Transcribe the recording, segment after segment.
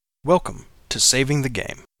Welcome to Saving the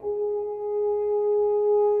Game.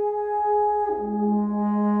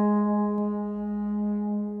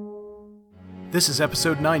 This is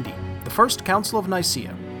episode 90, the First Council of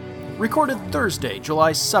Nicaea, recorded Thursday,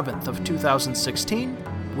 July 7th of 2016,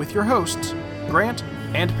 with your hosts, Grant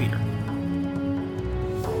and Peter.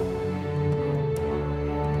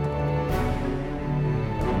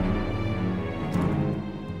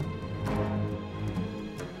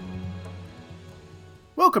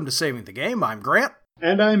 Welcome to Saving the Game. I'm Grant.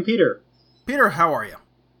 And I'm Peter. Peter, how are you?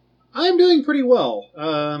 I'm doing pretty well.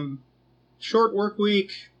 Short work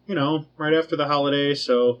week, right after the holiday,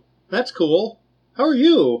 so that's cool. How are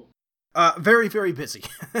you? Very, very busy.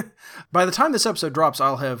 By the time this episode drops,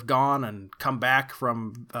 I'll have gone and come back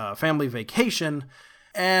from family vacation,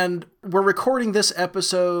 and we're recording this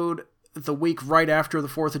episode the week right after the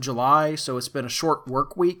 4th of July, so it's been a short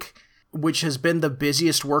work week, which has been the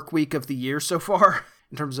busiest work week of the year so far.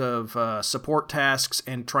 In terms of support tasks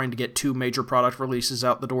and trying to get 2 major product releases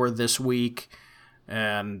out the door this week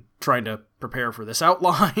and trying to prepare for this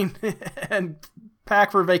outline and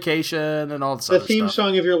pack for vacation and all this other stuff. The theme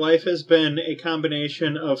song of your life has been a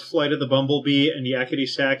combination of Flight of the Bumblebee and Yakety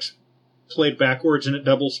Sax played backwards and at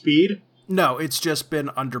double speed? No, it's just been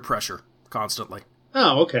under pressure constantly.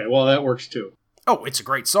 Oh, okay. Well, that works too. Oh, it's a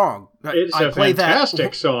great song. It's a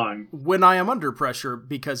fantastic song. When I am under pressure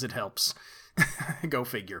because it helps. Go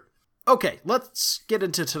figure. Okay, let's get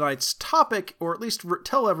into tonight's topic, or at least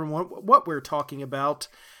tell everyone what we're talking about,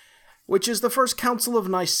 which is the First Council of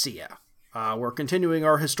Nicaea. We're continuing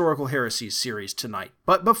our Historical Heresies series tonight.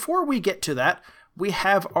 But before we get to that, we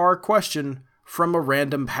have our question from a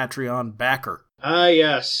random Patreon backer. Ah,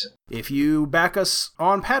 yes. If you back us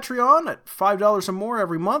on Patreon at $5 or more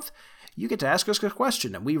every month, you get to ask us a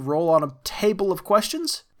question, and we roll on a table of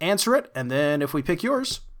questions, answer it, and then if we pick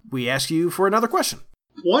yours, we ask you for another question.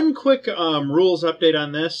 One quick rules update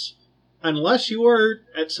on this. Unless you are,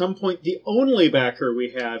 at some point, the only backer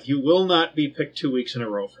we have, you will not be picked 2 weeks in a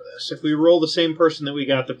row for this. If we roll the same person that we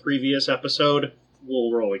got the previous episode,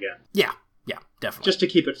 we'll roll again. Yeah, definitely. Just to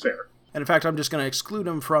keep it fair. And in fact, I'm just going to exclude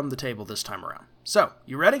him from the table this time around. So,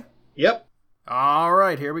 you ready? Yep. All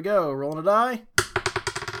right, here we go. Rolling a die.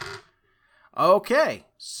 Okay,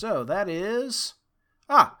 so that is...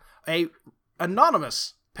 a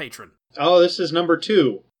anonymous patron. Oh, this is number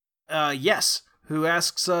 2. Yes, who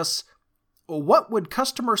asks us, what would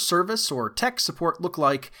customer service or tech support look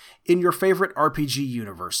like in your favorite RPG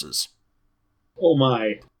universes? Oh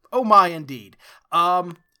my. Oh my, indeed.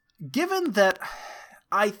 Given that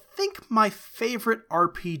I think my favorite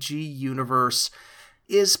RPG universe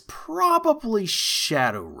is probably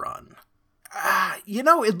Shadowrun.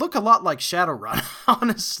 It'd look a lot like Shadowrun,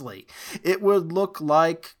 honestly. It would look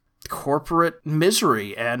like corporate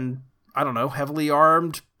misery and, heavily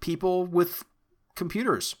armed people with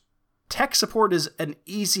computers. Tech support is an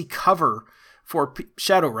easy cover for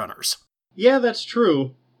Shadowrunners. Yeah, that's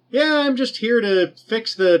true. Yeah, I'm just here to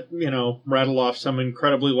fix the, rattle off some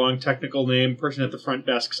incredibly long technical name, person at the front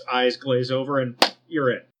desk's eyes glaze over, and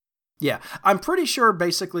you're it. Yeah, I'm pretty sure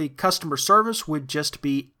basically customer service would just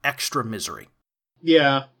be extra misery.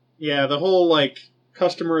 Yeah, the whole,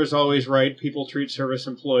 customer is always right, people treat service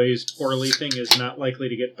employees poorly thing is not likely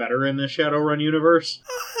to get better in the Shadowrun universe.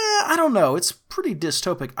 I don't know. It's pretty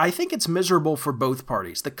dystopic. I think it's miserable for both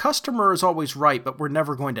parties. The customer is always right, but we're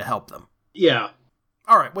never going to help them. Yeah.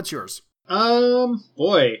 All right, what's yours?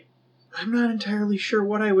 Boy. I'm not entirely sure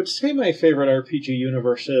what I would say my favorite RPG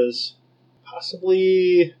universe is.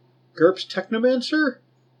 Possibly GURPS Technomancer?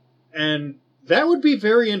 And that would be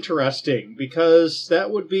very interesting, because that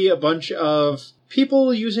would be a bunch of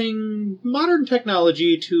people using modern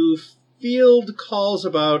technology to field calls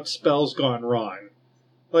about spells gone wrong.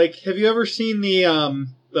 Have you ever seen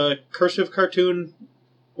the cursive cartoon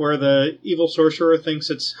where the evil sorcerer thinks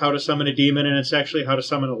it's how to summon a demon and it's actually how to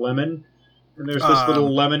summon a lemon? And there's this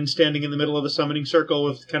little lemon standing in the middle of the summoning circle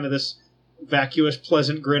with kind of this vacuous,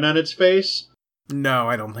 pleasant grin on its face? No,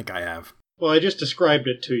 I don't think I have. Well, I just described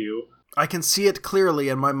it to you. I can see it clearly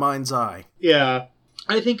in my mind's eye. Yeah.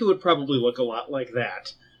 I think it would probably look a lot like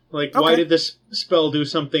that. Okay. Why did this spell do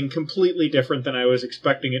something completely different than I was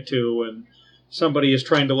expecting it to, and somebody is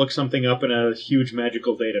trying to look something up in a huge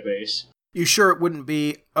magical database? You sure it wouldn't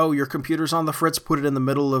be, your computer's on the fritz, put it in the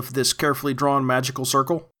middle of this carefully drawn magical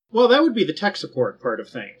circle? Well, that would be the tech support part of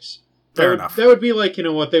things. Fair enough. That would be like,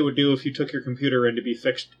 what they would do if you took your computer in to be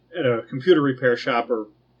fixed at a computer repair shop or,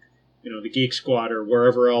 the Geek Squad or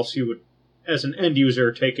wherever else you would, as an end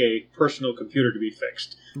user, take a personal computer to be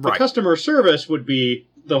fixed. Right. The customer service would be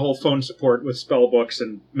the whole phone support with spell books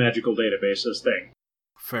and magical databases thing.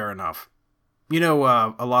 Fair enough. You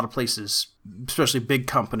know, a lot of places, especially big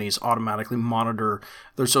companies, automatically monitor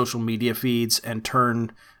their social media feeds and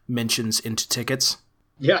turn mentions into tickets.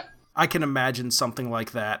 Yeah. I can imagine something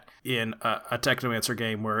like that in a Technomancer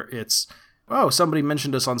game where it's, oh, somebody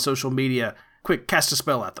mentioned us on social media. Quick, cast a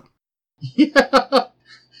spell at them. Yeah.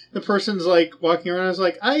 The person's like walking around and is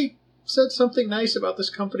like, I said something nice about this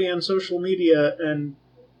company on social media and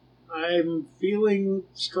I'm feeling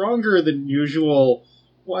stronger than usual.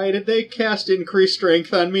 Why did they cast increased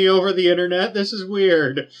strength on me over the internet? This is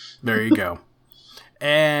weird. There you go.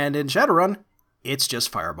 And in Shadowrun, it's just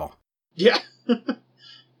Fireball. Yeah.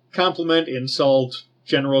 Compliment, insult,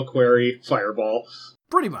 general query, Fireball.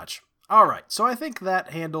 Pretty much. All right, so I think that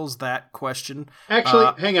handles that question.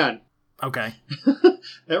 Actually, hang on. Okay.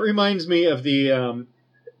 That reminds me of the,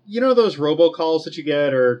 you know those robocalls that you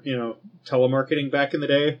get, or, you know, telemarketing back in the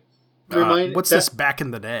day? What's this back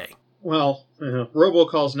in the day? Well,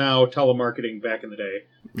 robocalls now, telemarketing back in the day.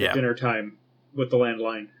 Yeah. Dinner time with the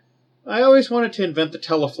landline. I always wanted to invent the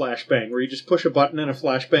teleflashbang, where you just push a button and a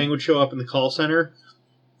flashbang would show up in the call center.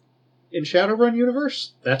 In Shadowrun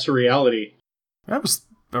universe, that's a reality. That was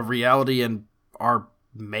a reality in our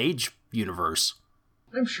mage universe.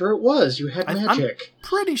 I'm sure it was. You had magic. I'm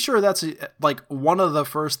pretty sure that's like one of the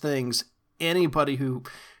first things anybody who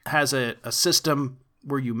has a system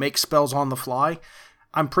where you make spells on the fly,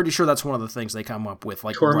 I'm pretty sure that's one of the things they come up with,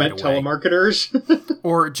 like Torment right away. telemarketers.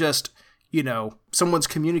 Or just, you know, someone's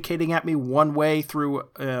communicating at me one way through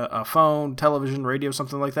a phone, television, radio,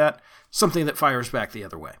 something like that. Something that fires back the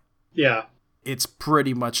other way. Yeah. It's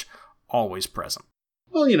pretty much always present.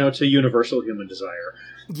 Well, you know, it's a universal human desire.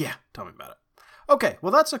 Yeah, tell me about it. Okay,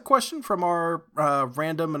 well, that's a question from our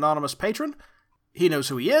random anonymous patron. He knows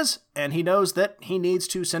who he is, and he knows that he needs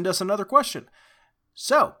to send us another question.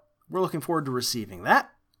 So, we're looking forward to receiving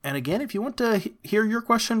that. And again, if you want to hear your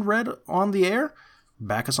question read on the air,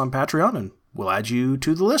 back us on Patreon, and we'll add you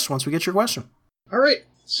to the list once we get your question. All right,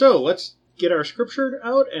 so let's get our scripture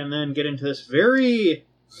out and then get into this very,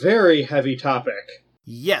 very heavy topic.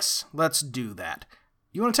 Yes, let's do that.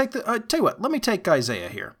 You want to take tell you what, let me take Isaiah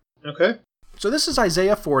here. Okay. So this is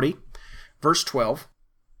Isaiah 40, verse 12.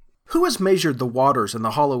 Who has measured the waters in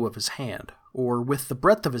the hollow of his hand, or with the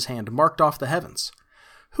breadth of his hand marked off the heavens?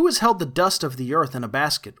 Who has held the dust of the earth in a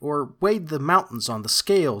basket, or weighed the mountains on the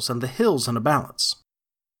scales and the hills in a balance?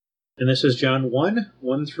 And this is John 1,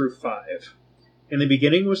 1 through 5. In the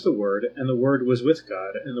beginning was the Word, and the Word was with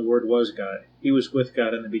God, and the Word was God. He was with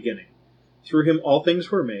God in the beginning. Through him all things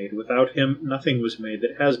were made. Without him nothing was made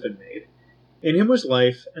that has been made. In him was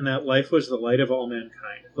life, and that life was the light of all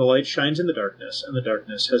mankind. The light shines in the darkness, and the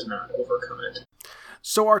darkness has not overcome it.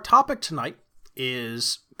 So our topic tonight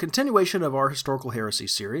is continuation of our historical heresy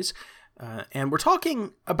series, and we're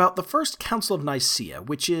talking about the First Council of Nicaea,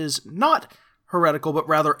 which is not heretical, but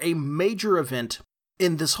rather a major event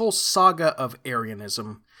in this whole saga of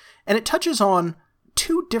Arianism, and it touches on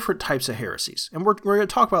two different types of heresies, and we're going to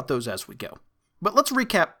talk about those as we go. But let's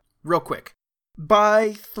recap real quick.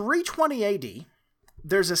 By 320 AD,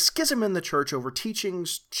 there's a schism in the church over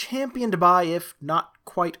teachings championed by, if not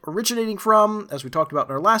quite originating from, as we talked about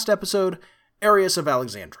in our last episode, Arius of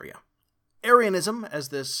Alexandria. Arianism, as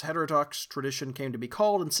this heterodox tradition came to be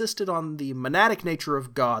called, insisted on the monadic nature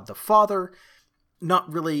of God the Father,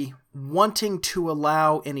 not really wanting to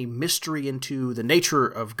allow any mystery into the nature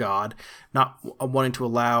of God, not wanting to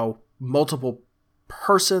allow multiple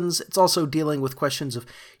persons. It's also dealing with questions of,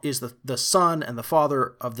 is the Son and the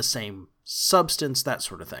Father of the same substance, that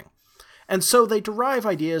sort of thing. And so they derive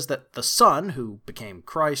ideas that the Son, who became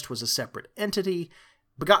Christ, was a separate entity,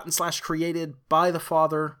 begotten/created by the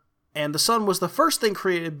Father, and the Son was the first thing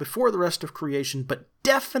created before the rest of creation, but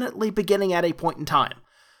definitely beginning at a point in time,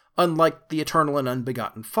 unlike the eternal and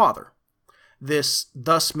unbegotten Father. This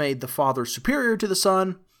thus made the Father superior to the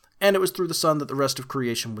Son, and it was through the Son that the rest of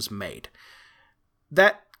creation was made.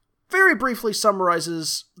 That very briefly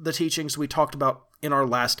summarizes the teachings we talked about in our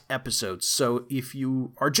last episode. So if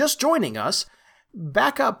you are just joining us,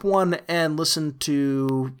 back up one and listen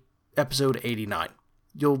to episode 89.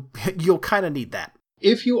 You'll kind of need that.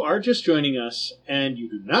 If you are just joining us and you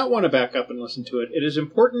do not want to back up and listen to it, it is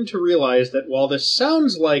important to realize that while this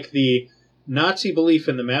sounds like the Nazi belief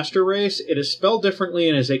in the master race, it is spelled differently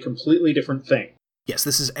and is a completely different thing. Yes,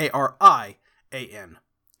 this is Arianism.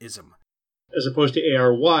 As opposed to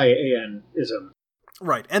Aryan-ism.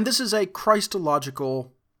 Right, and this is a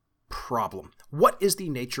Christological problem. What is the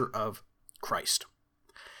nature of Christ?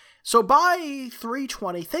 So by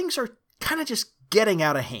 320, things are kind of just getting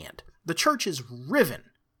out of hand. The church is riven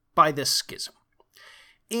by this schism.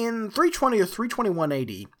 In 320 or 321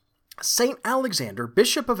 AD, Saint Alexander,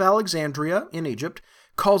 Bishop of Alexandria in Egypt,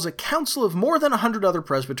 calls a council of more than 100 other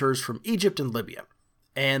presbyters from Egypt and Libya,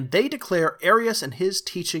 and they declare Arius and his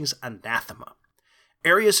teachings anathema.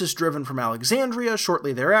 Arius is driven from Alexandria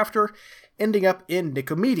shortly thereafter, ending up in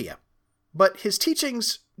Nicomedia. But his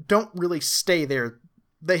teachings don't really stay there.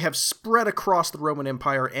 They have spread across the Roman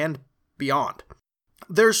Empire and beyond.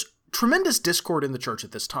 There's tremendous discord in the church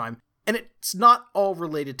at this time, and it's not all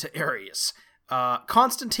related to Arius.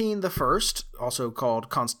 Constantine I, also called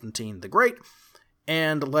Constantine the Great,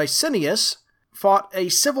 and Licinius fought a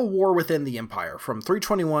civil war within the empire from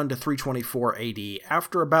 321 to 324 AD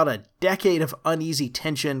after about a decade of uneasy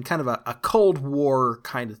tension, kind of a Cold War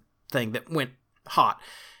kind of thing that went hot,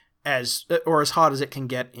 as hot as it can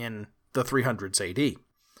get in the 300s AD.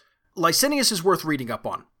 Licinius is worth reading up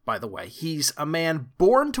on, by the way. He's a man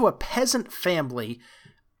born to a peasant family,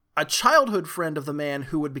 a childhood friend of the man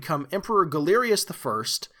who would become Emperor Galerius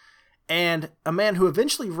I, and a man who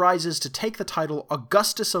eventually rises to take the title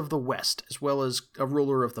Augustus of the West, as well as a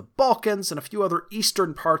ruler of the Balkans and a few other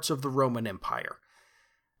eastern parts of the Roman Empire.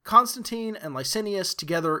 Constantine and Licinius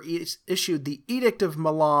together issued the Edict of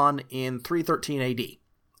Milan in 313 AD.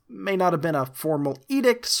 May not have been a formal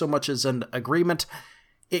edict so much as an agreement.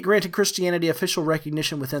 It granted Christianity official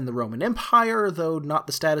recognition within the Roman Empire, though not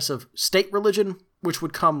the status of state religion, which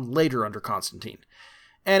would come later under Constantine.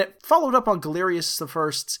 And it followed up on Galerius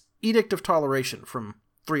I's Edict of Toleration from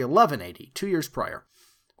 311 AD, 2 years prior,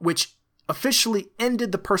 which officially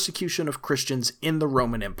ended the persecution of Christians in the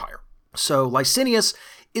Roman Empire. So Licinius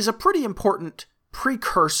is a pretty important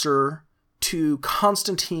precursor to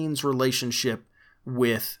Constantine's relationship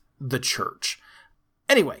with the church.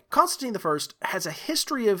 Anyway, Constantine I has a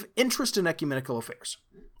history of interest in ecumenical affairs.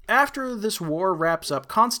 After this war wraps up,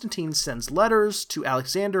 Constantine sends letters to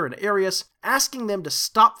Alexander and Arius asking them to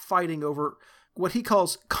stop fighting over what he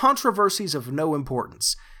calls controversies of no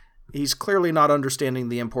importance. He's clearly not understanding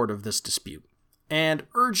the import of this dispute, and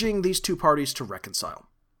urging these two parties to reconcile.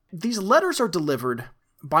 These letters are delivered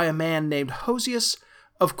by a man named Hosius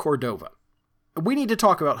of Cordova. We need to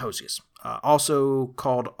talk about Hosius, also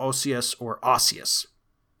called Osius or Ossius.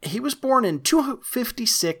 He was born in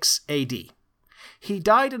 256 AD. He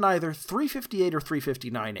died in either 358 or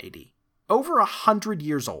 359 AD. Over 100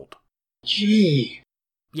 years old. Gee.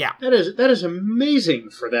 Yeah. That is amazing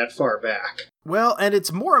for that far back. Well, and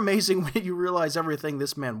it's more amazing when you realize everything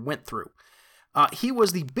this man went through. He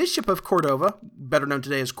was the Bishop of Cordova, better known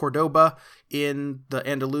today as Cordoba, in the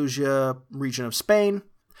Andalusia region of Spain.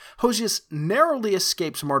 Hosius narrowly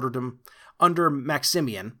escapes martyrdom under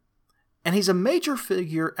Maximian, and he's a major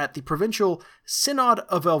figure at the provincial Synod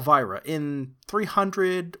of Elvira in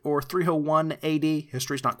 300 or 301 AD,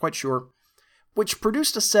 history's not quite sure, which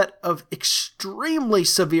produced a set of extremely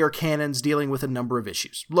severe canons dealing with a number of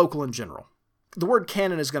issues, local and general. The word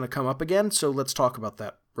canon is going to come up again, so let's talk about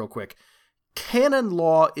that real quick. Canon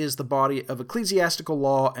law is the body of ecclesiastical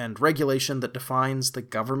law and regulation that defines the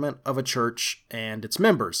government of a church and its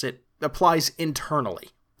members. It applies internally.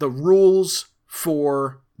 The rules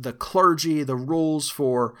for the clergy, the rules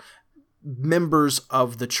for members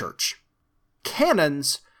of the church.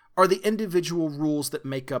 Canons are the individual rules that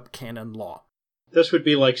make up canon law. This would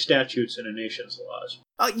be like statutes in a nation's laws.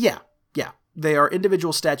 Yeah. They are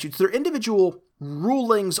individual statutes. They're individual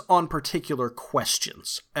rulings on particular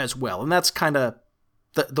questions as well. And that's kind of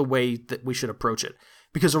the way that we should approach it.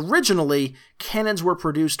 Because originally, canons were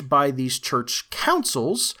produced by these church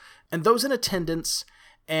councils, and those in attendance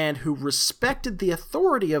and who respected the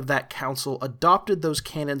authority of that council adopted those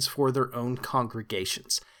canons for their own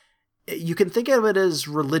congregations. You can think of it as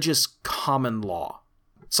religious common law.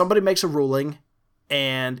 Somebody makes a ruling,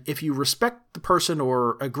 and if you respect the person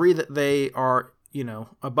or agree that they are,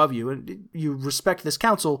 above you, and you respect this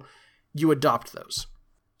council, you adopt those.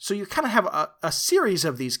 So you kind of have a series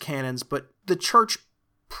of these canons, but the church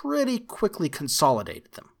pretty quickly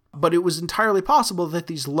consolidated them. But it was entirely possible that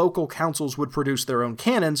these local councils would produce their own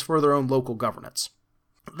canons for their own local governance.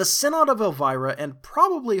 The Synod of Elvira, and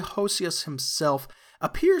probably Hosius himself,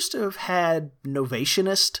 appears to have had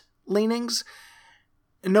Novatianist leanings.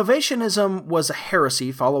 Novatianism was a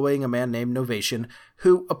heresy following a man named Novatian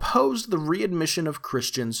who opposed the readmission of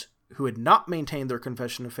Christians who had not maintained their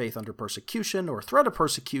confession of faith under persecution or threat of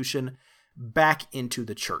persecution back into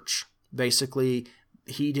the church. Basically,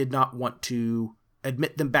 he did not want to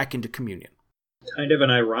admit them back into communion. Kind of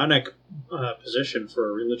an ironic position for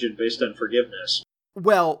a religion based on forgiveness.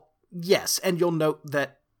 Well, yes, and you'll note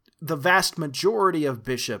that the vast majority of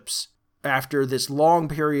bishops, after this long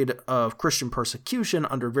period of Christian persecution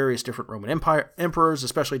under various different Roman emperors,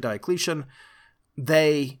 especially Diocletian,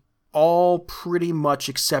 they all pretty much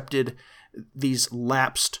accepted these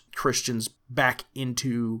lapsed Christians back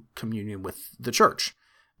into communion with the church.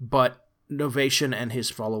 But Novatian and his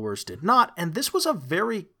followers did not, and this was a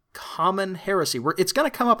very common heresy. It's going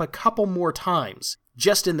to come up a couple more times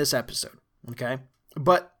just in this episode, okay?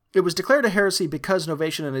 But it was declared a heresy because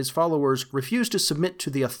Novatian and his followers refused to submit to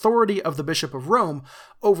the authority of the Bishop of Rome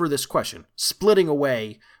over this question, splitting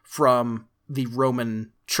away from the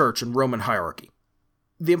Roman Church and Roman hierarchy.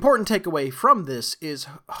 The important takeaway from this is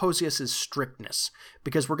Hosius' strictness,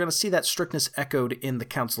 because we're going to see that strictness echoed in the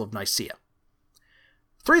Council of Nicaea.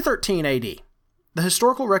 313 AD. The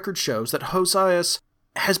historical record shows that Hosius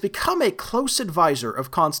has become a close advisor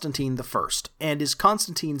of Constantine I and is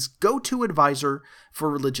Constantine's go-to advisor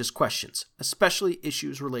for religious questions, especially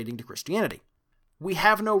issues relating to Christianity. We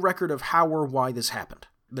have no record of how or why this happened.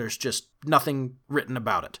 There's just nothing written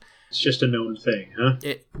about it. It's just a known thing, huh?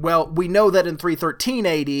 Well, we know that in 313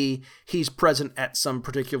 AD, he's present at some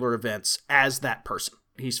particular events as that person.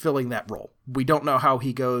 He's filling that role. We don't know how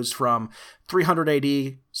he goes from 300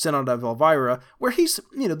 AD, Synod of Elvira, where he's,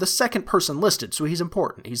 the second person listed, so he's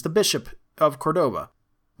important. He's the bishop of Cordoba.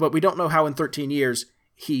 But we don't know how in 13 years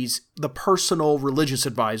he's the personal religious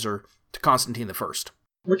advisor to Constantine I.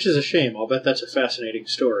 Which is a shame. I'll bet that's a fascinating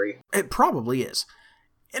story. It probably is.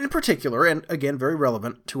 In particular, and again very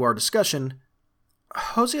relevant to our discussion,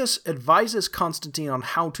 Hosius advises Constantine on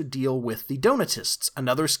how to deal with the Donatists,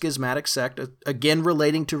 another schismatic sect, again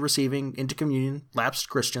relating to receiving into communion lapsed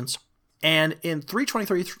Christians. And in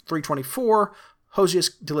 323-324, Hosius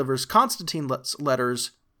delivers Constantine's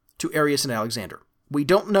letters to Arius and Alexander. We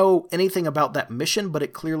don't know anything about that mission, but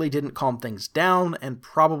it clearly didn't calm things down and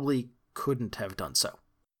probably couldn't have done so.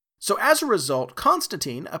 So as a result,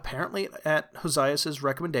 Constantine, apparently at Hosius'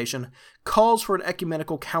 recommendation, calls for an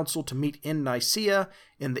ecumenical council to meet in Nicaea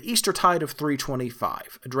in the Eastertide of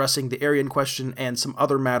 325, addressing the Arian question and some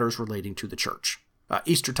other matters relating to the church.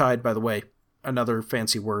 Eastertide, by the way, another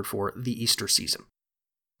fancy word for the Easter season.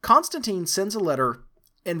 Constantine sends a letter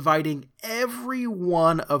inviting every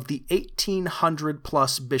one of the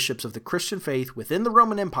 1,800-plus bishops of the Christian faith within the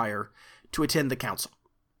Roman Empire to attend the council.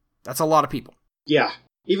 That's a lot of people. Yeah.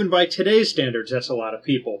 Even by today's standards, that's a lot of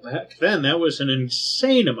people. Back then, that was an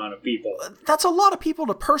insane amount of people. That's a lot of people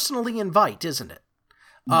to personally invite, isn't it?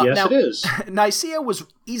 Yes, it is. Nicaea was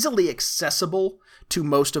easily accessible to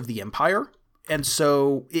most of the empire, and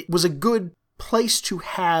so it was a good place to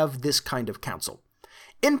have this kind of council.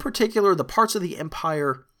 In particular, the parts of the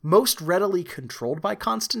empire most readily controlled by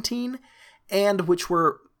Constantine, and which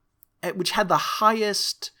had the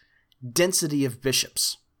highest density of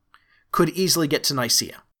bishops, could easily get to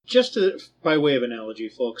Nicaea. Just by way of analogy,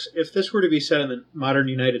 folks, if this were to be set in the modern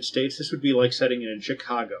United States, this would be like setting it in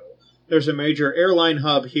Chicago. There's a major airline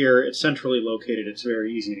hub here. It's centrally located. It's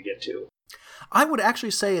very easy to get to. I would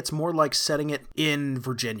actually say it's more like setting it in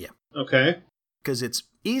Virginia. Okay. Because it's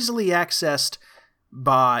easily accessed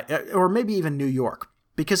by, or maybe even New York,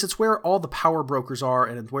 because it's where all the power brokers are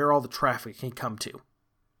and where all the traffic can come to.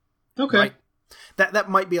 Okay. Right? That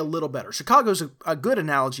might be a little better. Chicago's a good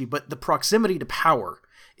analogy, but the proximity to power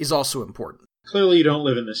is also important. Clearly you don't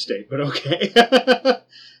live in this state, but okay.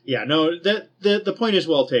 Yeah, no, the point is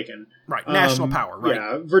well taken. Right, national power, right?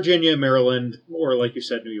 Yeah, Virginia, Maryland, or like you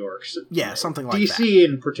said, New York. Yeah, something like DC that. DC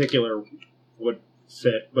in particular would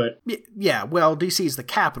fit, but... Yeah, well, DC is the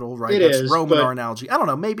capital, right? That's Rome in our analogy. I don't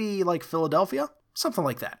know, maybe like Philadelphia? Something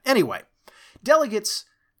like that. Anyway, delegates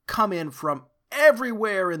come in from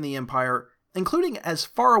everywhere in the empire, including as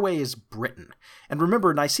far away as Britain. And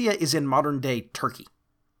remember, Nicaea is in modern-day Turkey.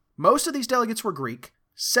 Most of these delegates were Greek.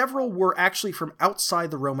 Several were actually from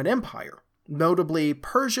outside the Roman Empire, notably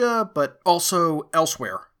Persia, but also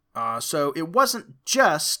elsewhere. So it wasn't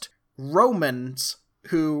just Romans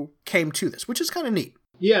who came to this, which is kind of neat.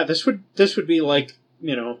 Yeah, this would be like,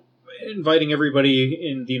 inviting everybody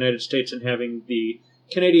in the United States and having the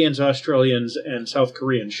Canadians, Australians, and South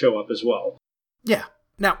Koreans show up as well. Yeah.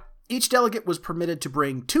 Now, each delegate was permitted to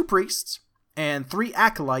bring 2 priests and 3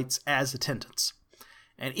 acolytes as attendants.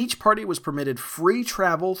 And each party was permitted free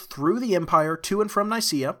travel through the empire to and from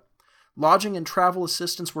Nicaea. Lodging and travel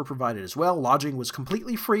assistance were provided as well. Lodging was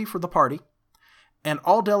completely free for the party. And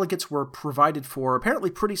all delegates were provided for,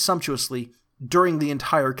 apparently pretty sumptuously, during the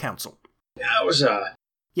entire council. That was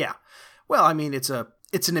Yeah. Well, I mean, it's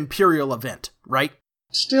an imperial event, right?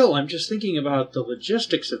 Still, I'm just thinking about the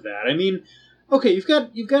logistics of that. I mean, okay, you've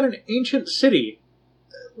got an ancient city.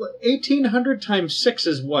 1,800 times 6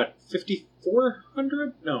 is what?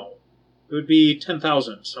 5,400? No. It would be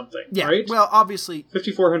 10,000 something, yeah, right? Well, obviously...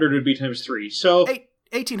 5,400 would be times 3, so...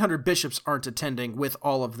 1,800 bishops aren't attending with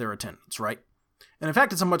all of their attendants, right? And in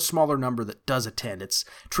fact, it's a much smaller number that does attend.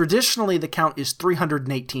 Traditionally, the count is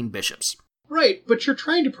 318 bishops. Right, but you're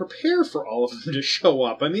trying to prepare for all of them to show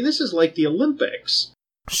up. I mean, this is like the Olympics.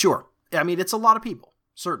 Sure. I mean, it's a lot of people,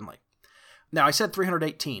 certainly. Now, I said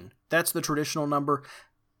 318. That's the traditional number.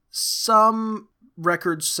 Some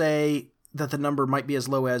records say that the number might be as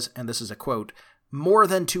low as, and this is a quote, more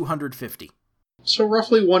than 250. So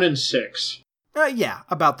roughly 1 in 6. Yeah,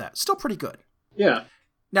 about that. Still pretty good. Yeah.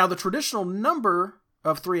 Now, the traditional number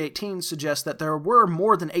of 318 suggests that there were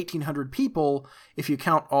more than 1,800 people if you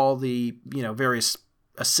count all the, various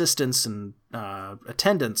assistants and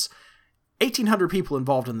attendants. 1,800 people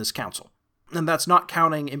involved in this council. And that's not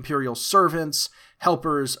counting imperial servants,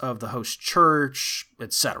 helpers of the host church,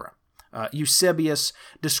 etc. Eusebius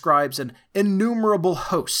describes an innumerable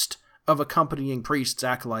host of accompanying priests,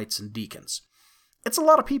 acolytes, and deacons. It's a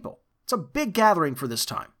lot of people. It's a big gathering for this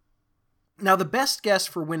time. Now, the best guess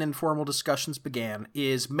for when informal discussions began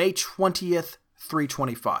is May 20th,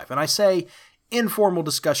 325. And I say informal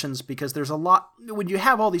discussions because there's a lot, when you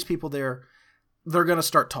have all these people there, they're going to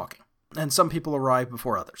start talking. And some people arrive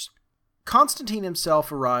before others. Constantine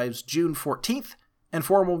himself arrives June 14th, and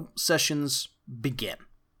formal sessions begin.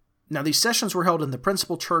 Now, these sessions were held in the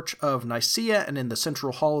principal church of Nicaea and in the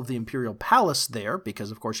central hall of the imperial palace there, because,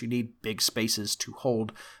 of course, you need big spaces to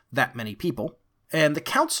hold that many people. And the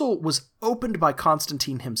council was opened by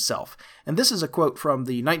Constantine himself. And this is a quote from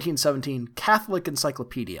the 1917 Catholic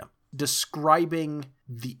Encyclopedia describing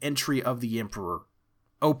the entry of the emperor,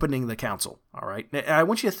 opening the council. All right? And I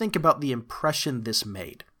want you to think about the impression this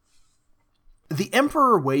made. The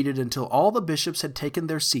emperor waited until all the bishops had taken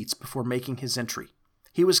their seats before making his entry.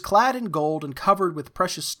 He was clad in gold and covered with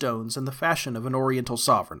precious stones in the fashion of an oriental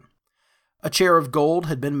sovereign. A chair of gold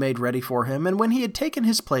had been made ready for him, and when he had taken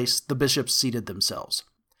his place, the bishops seated themselves.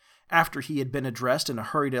 After he had been addressed in a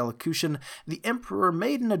hurried elocution, the emperor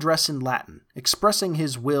made an address in Latin, expressing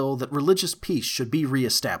his will that religious peace should be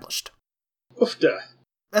re-established. Oofda.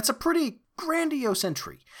 That's a pretty grandiose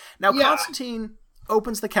entry. Now, yeah. Constantine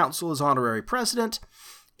opens the council as honorary president.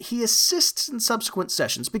 He assists in subsequent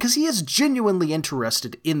sessions because he is genuinely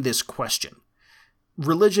interested in this question.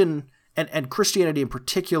 Religion and Christianity in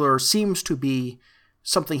particular seems to be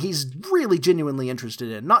something he's really genuinely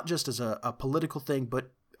interested in, not just as a political thing,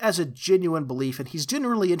 but as a genuine belief, and he's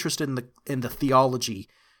genuinely interested in the theology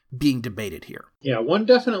being debated here. Yeah, one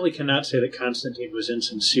definitely cannot say that Constantine was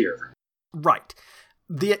insincere. Right.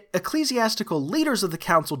 The ecclesiastical leaders of the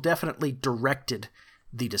council definitely directed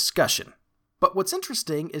the discussion. But what's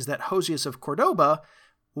interesting is that Hosius of Cordoba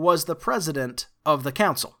was the president of the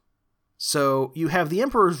council. So you have the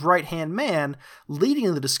emperor's right-hand man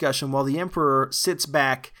leading the discussion while the emperor sits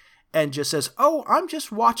back and just says, "Oh, I'm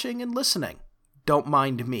just watching and listening. Don't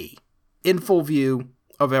mind me," in full view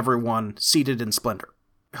of everyone seated in splendor.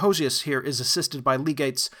 Hosius here is assisted by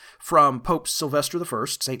legates from Pope Sylvester I,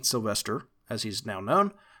 Saint Sylvester, as he's now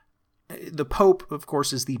known. The Pope, of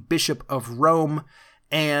course, is the Bishop of Rome,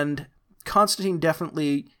 and Constantine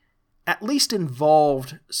definitely at least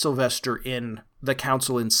involved Sylvester in the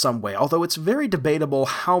council in some way, although it's very debatable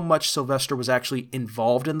how much Sylvester was actually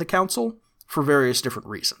involved in the council for various different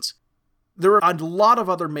reasons. There are a lot of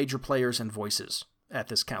other major players and voices at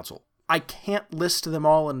this council. I can't list them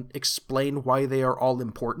all and explain why they are all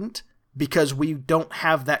important, because we don't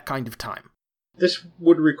have that kind of time. This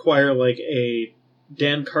would require like a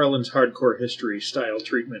Dan Carlin's Hardcore History style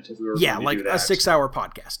treatment if we were going to do that. Yeah, like a 6-hour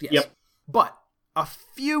podcast, yes. Yep. But a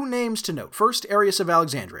few names to note. First, Arius of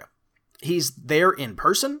Alexandria. He's there in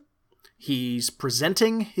person. He's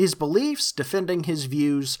presenting his beliefs, defending his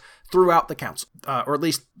views throughout the council, or at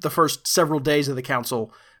least the first several days of the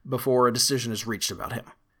council before a decision is reached about him.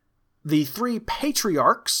 The 3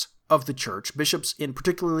 patriarchs of the church, bishops in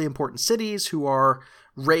particularly important cities who are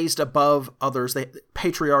raised above others.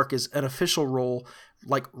 Patriarch is an official role,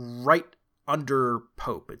 like right under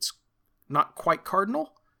Pope. It's not quite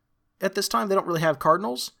cardinal at this time. They don't really have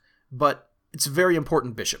cardinals, but it's a very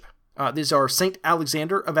important bishop. These are Saint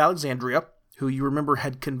Alexander of Alexandria, who you remember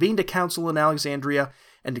had convened a council in Alexandria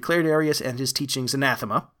and declared Arius and his teachings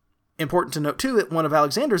anathema. Important to note, too, that one of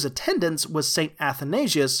Alexander's attendants was Saint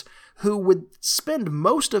Athanasius, who would spend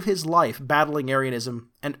most of his life battling Arianism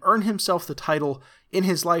and earn himself the title in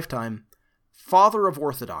his lifetime, Father of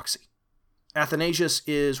Orthodoxy. Athanasius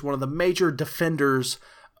is one of the major defenders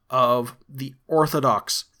of the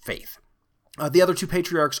Orthodox faith. The other 2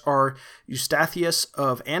 patriarchs are Eustathius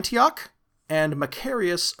of Antioch and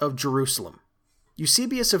Macarius of Jerusalem.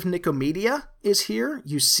 Eusebius of Nicomedia is here.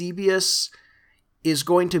 Eusebius is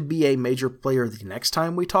going to be a major player the next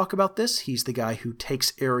time we talk about this. He's the guy who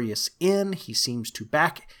takes Arius in. He seems to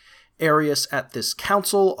back Arius at this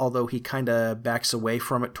council, although he kind of backs away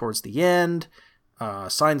from it towards the end,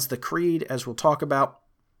 signs the creed, as we'll talk about.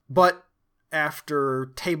 But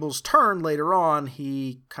after tables turn later on,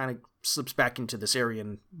 he kind of slips back into this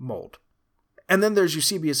Arian mold. And then there's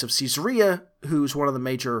Eusebius of Caesarea, who's one of the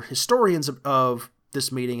major historians of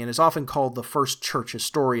this meeting and is often called the first church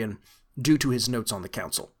historian due to his notes on the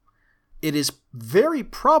council. It is very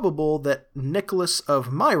probable that Nicholas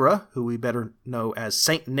of Myra, who we better know as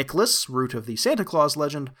Saint Nicholas, root of the Santa Claus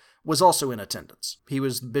legend, was also in attendance. He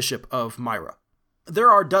was Bishop of Myra.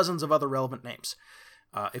 There are dozens of other relevant names.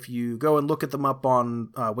 If you go and look at them up on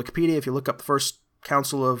Wikipedia, if you look up the First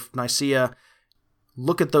Council of Nicaea,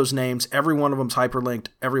 look at those names. Every one of them is hyperlinked.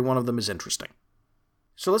 Every one of them is interesting.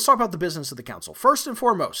 So let's talk about the business of the council. First and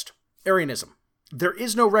foremost, Arianism. There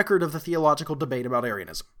is no record of the theological debate about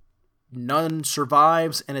Arianism. None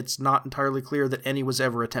survives, and it's not entirely clear that any was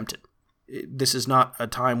ever attempted. This is not a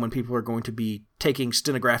time when people are going to be taking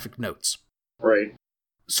stenographic notes. Right.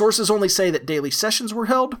 Sources only say that daily sessions were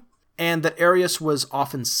held, and that Arius was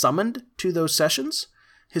often summoned to those sessions.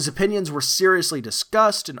 His opinions were seriously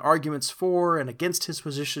discussed, and arguments for and against his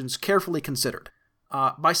positions carefully considered.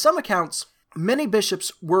 By some accounts, many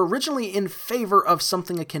bishops were originally in favor of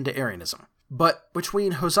something akin to Arianism. But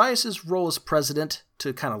between Hosius's role as president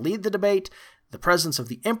to kind of lead the debate, the presence of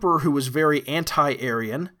the emperor, who was very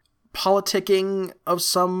anti-Arian, politicking to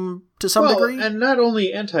some degree. And not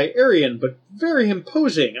only anti-Arian, but very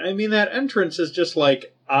imposing. I mean, that entrance is just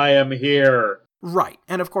like, I am here. Right,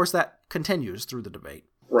 and of course that continues through the debate.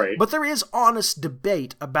 Right. But there is honest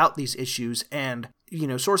debate about these issues, and,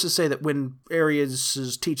 sources say that when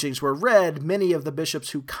Arius' teachings were read, many of the bishops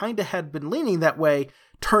who kind of had been leaning that way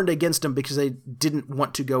turned against him because they didn't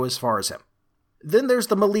want to go as far as him. Then there's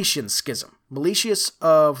the Meletian Schism. Meletius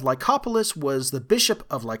of Lycopolis was the bishop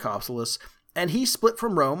of Lycopolis, and he split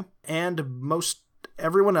from Rome and most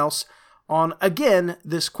everyone else on, again,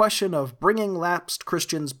 this question of bringing lapsed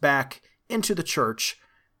Christians back into the church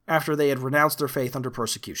after they had renounced their faith under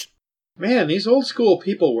persecution. Man, these old school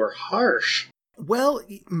people were harsh. Well,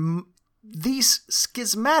 these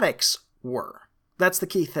schismatics were. That's the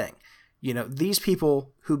key thing. These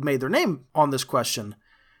people who'd made their name on this question,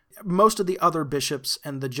 most of the other bishops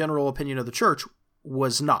and the general opinion of the church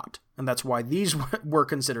was not. And that's why these were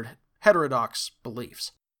considered heterodox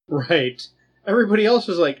beliefs. Right. Everybody else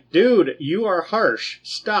was like, dude, you are harsh.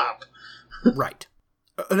 Stop. Right.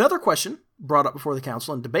 Another question brought up before the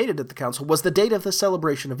council and debated at the council was the date of the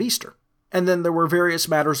celebration of Easter. And then there were various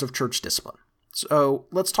matters of church discipline. So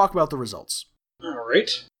let's talk about the results. All right.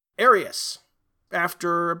 Arius.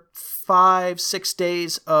 After 5-6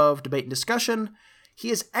 days of debate and discussion, he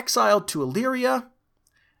is exiled to Illyria,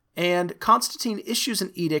 and Constantine issues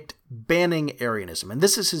an edict banning Arianism. And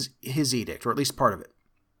this is his edict, or at least part of it.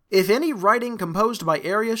 If any writing composed by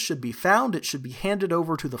Arius should be found, it should be handed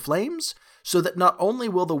over to the flames, so that not only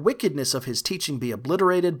will the wickedness of his teaching be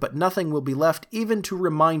obliterated, but nothing will be left even to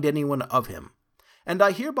remind anyone of him. And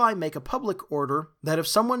I hereby make a public order that if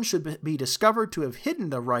someone should be discovered to have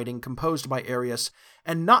hidden the writing composed by Arius,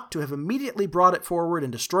 and not to have immediately brought it forward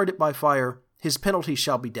and destroyed it by fire, his penalty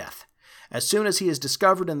shall be death. As soon as he is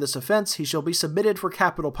discovered in this offense, he shall be submitted for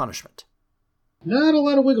capital punishment. Not a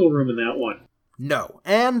lot of wiggle room in that one. No.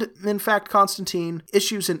 And, in fact, Constantine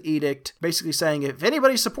issues an edict basically saying if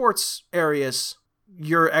anybody supports Arius,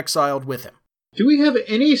 you're exiled with him. Do we have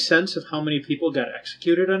any sense of how many people got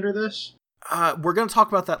executed under this? We're going to talk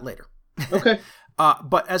about that later. Okay.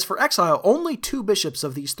 But as for exile, only 2 bishops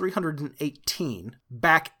of these 318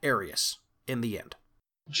 back Arius in the end.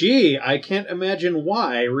 Gee, I can't imagine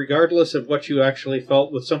why, regardless of what you actually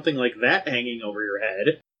felt with something like that hanging over your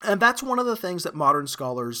head. And that's one of the things that modern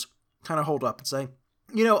scholars kind of hold up and say,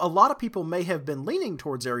 a lot of people may have been leaning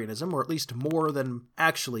towards Arianism, or at least more than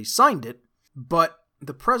actually signed it, but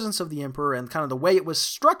the presence of the emperor and kind of the way it was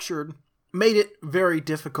structured made it very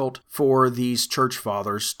difficult for these church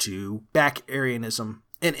fathers to back Arianism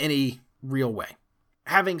in any real way.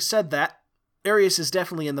 Having said that, Arius is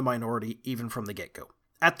definitely in the minority even from the get-go.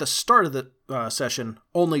 At the start of the session,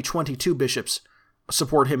 only 22 bishops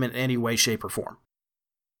support him in any way, shape, or form.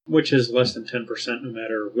 Which is less than 10% no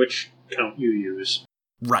matter which count you use.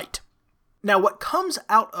 Right. Now, what comes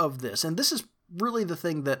out of this, and this is really the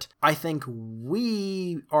thing that I think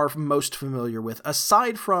we are most familiar with,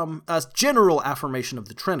 aside from a general affirmation of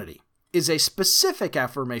the Trinity, is a specific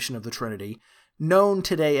affirmation of the Trinity known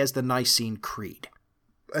today as the Nicene Creed.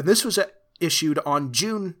 And this was issued on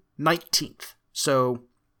June 19th. So,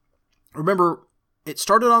 remember, it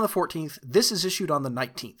started on the 14th. This is issued on the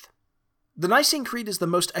 19th. The Nicene Creed is the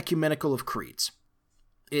most ecumenical of creeds.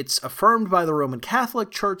 It's affirmed by the Roman Catholic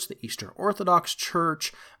Church, the Eastern Orthodox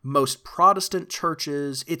Church, most Protestant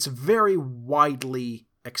churches. It's very widely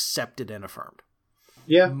accepted and affirmed.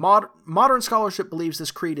 Yeah. Modern scholarship believes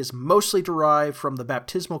this creed is mostly derived from the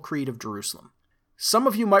Baptismal Creed of Jerusalem. Some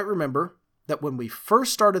of you might remember that when we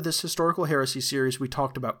first started this historical heresy series, we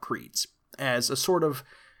talked about creeds as a sort of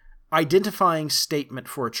identifying statement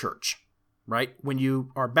for a church, right? When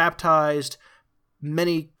you are baptized,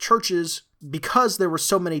 many churches, because there were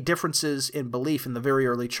so many differences in belief in the very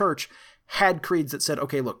early church, had creeds that said,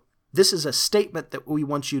 okay, look, this is a statement that we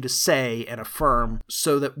want you to say and affirm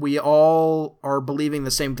so that we all are believing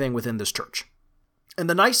the same thing within this church. And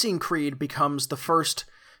the Nicene Creed becomes the first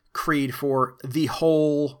creed for the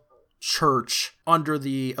whole church under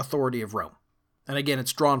the authority of Rome. And again,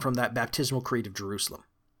 it's drawn from that Baptismal Creed of Jerusalem.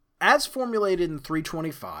 As formulated in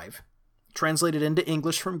 325, translated into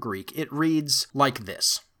English from Greek, it reads like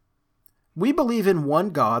this. We believe in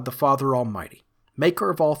one God, the Father Almighty, maker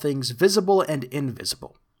of all things visible and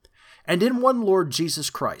invisible, and in one Lord Jesus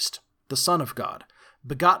Christ, the Son of God,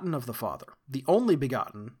 begotten of the Father, the only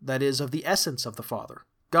begotten, that is, of the essence of the Father,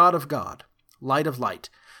 God of God, light of light,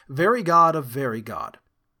 very God of very God,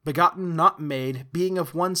 begotten, not made, being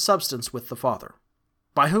of one substance with the Father,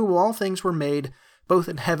 by whom all things were made, both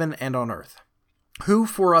in heaven and on earth, who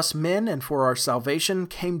for us men and for our salvation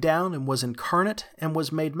came down and was incarnate and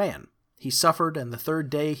was made man. He suffered, and the third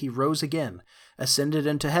day he rose again, ascended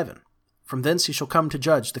into heaven. From thence he shall come to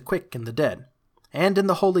judge the quick and the dead, and in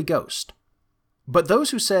the Holy Ghost. But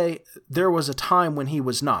those who say, there was a time when he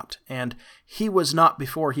was not, and he was not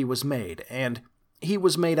before he was made, and he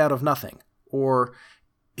was made out of nothing, or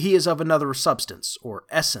he is of another substance, or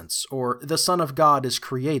essence, or the Son of God is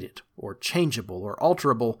created, or changeable, or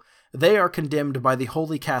alterable, they are condemned by the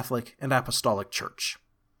Holy Catholic and Apostolic Church.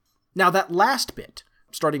 Now that last bit,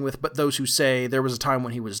 starting with, but those who say there was a time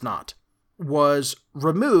when he was not, was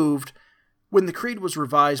removed when the creed was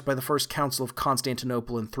revised by the First Council of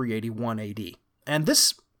Constantinople in 381 AD. And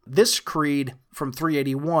this creed from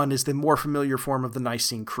 381 is the more familiar form of the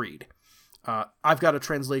Nicene Creed. I've got a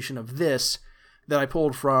translation of this that I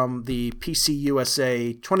pulled from the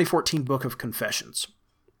PCUSA 2014 Book of Confessions.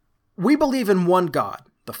 We believe in one God,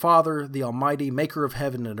 the Father, the Almighty, maker of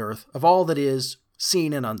heaven and earth, of all that is,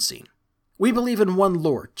 seen and unseen. We believe in one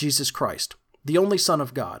Lord, Jesus Christ, the only Son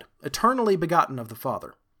of God, eternally begotten of the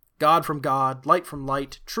Father, God from God, light from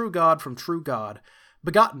light, true God from true God,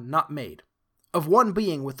 begotten, not made, of one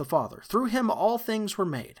being with the Father. Through him all things were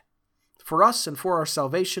made. For us and for our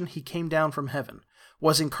salvation he came down from heaven,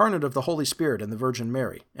 was incarnate of the Holy Spirit and the Virgin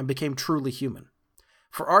Mary, and became truly human.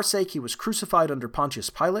 For our sake he was crucified under Pontius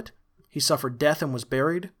Pilate, he suffered death and was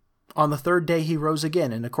buried. On the third day he rose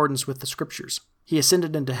again in accordance with the Scriptures. He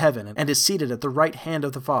ascended into heaven and is seated at the right hand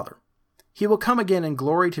of the Father. He will come again in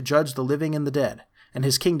glory to judge the living and the dead, and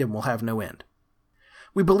his kingdom will have no end.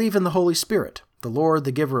 We believe in the Holy Spirit, the Lord,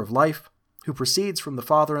 the giver of life, who proceeds from the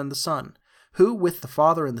Father and the Son, who with the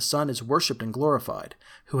Father and the Son is worshipped and glorified,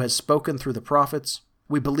 who has spoken through the prophets.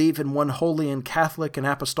 We believe in one holy and Catholic and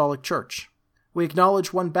Apostolic Church. We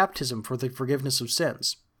acknowledge one baptism for the forgiveness of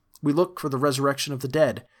sins. We look for the resurrection of the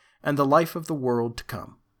dead and the life of the world to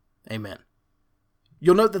come. Amen.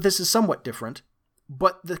 You'll note that this is somewhat different,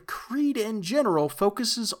 but the creed in general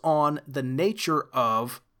focuses on the nature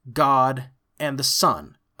of God and the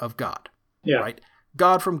Son of God. Yeah. Right?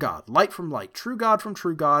 God from God, light from light, true God from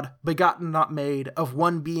true God, begotten, not made, of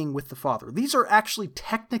one being with the Father. These are actually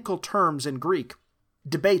technical terms in Greek,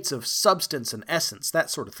 debates of substance and essence, that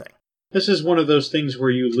sort of thing. This is one of those things where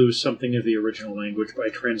you lose something of the original language by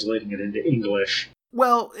translating it into English.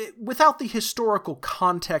 Well, without the historical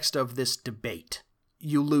context of this debate,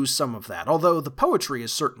 you lose some of that, although the poetry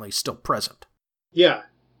is certainly still present. Yeah.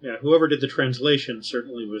 Whoever did the translation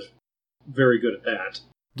certainly was very good at that.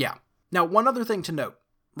 Yeah. Now, one other thing to note,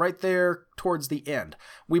 right there towards the end.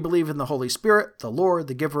 We believe in the Holy Spirit, the Lord,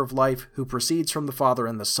 the giver of life, who proceeds from the Father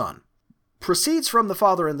and the Son. Proceeds from the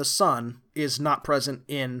Father and the Son is not present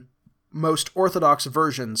in most Orthodox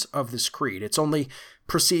versions of this creed. It's only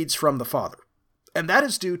proceeds from the Father. And that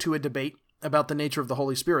is due to a debate about the nature of the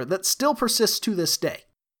Holy Spirit that still persists to this day.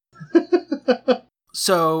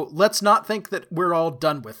 So let's not think that we're all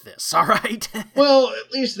done with this, all right? Well,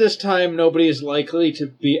 at least this time nobody is likely to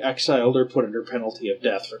be exiled or put under penalty of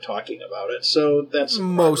death for talking about it, so that's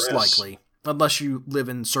most progress. likely. Unless you live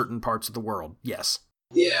in certain parts of the world, yes.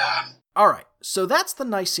 Yeah. All right, so that's the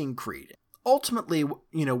Nicene Creed. Ultimately,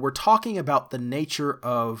 we're talking about the nature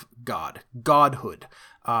of God, Godhood.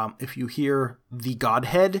 If you hear the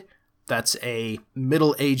Godhead, that's a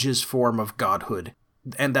Middle Ages form of Godhood.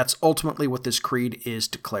 And that's ultimately what this creed is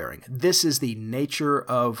declaring. This is the nature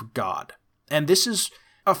of God. And this is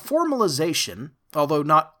a formalization, although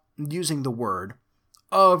not using the word,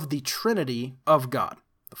 of the Trinity of God.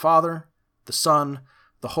 The Father, the Son,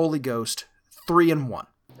 the Holy Ghost, 3 in 1.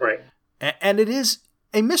 Right. And it is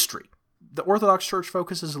a mystery. The Orthodox Church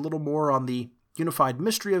focuses a little more on the unified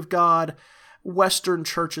mystery of God. Western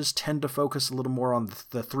churches tend to focus a little more on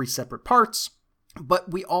the 3 separate parts.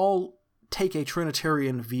 But we all take a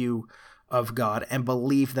Trinitarian view of God and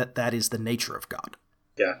believe that that is the nature of God.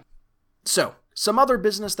 Yeah. So, some other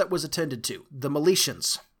business that was attended to. The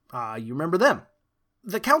Meletians. You remember them.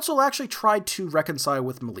 The council actually tried to reconcile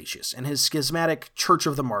with Meletius and his schismatic Church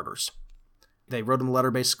of the Martyrs. They wrote him a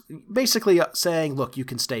letter basically saying, look, you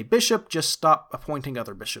can stay bishop, just stop appointing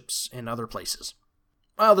other bishops in other places.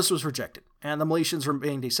 Well, this was rejected, and the Meletians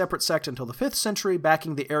remained a separate sect until the 5th century,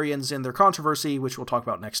 backing the Arians in their controversy, which we'll talk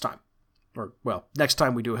about next time. Or, well, next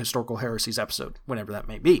time we do a Historical Heresies episode, whenever that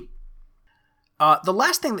may be. The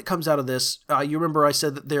last thing that comes out of this, you remember I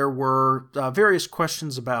said that there were various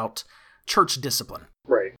questions about church discipline.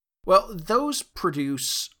 Right. Well, those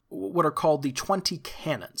produce what are called the 20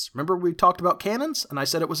 canons. Remember we talked about canons, and I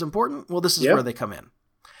said it was important? Well, this is where they come in.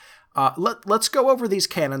 Let's go over these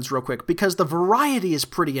canons real quick, because the variety is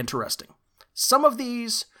pretty interesting. Some of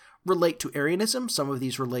these relate to Arianism, some of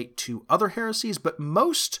these relate to other heresies, but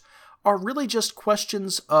most are really just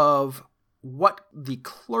questions of what the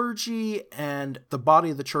clergy and the body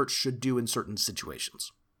of the church should do in certain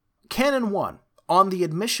situations. Canon 1, on the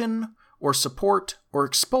admission or support or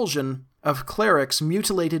expulsion of clerics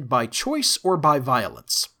mutilated by choice or by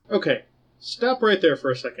violence. Okay, stop right there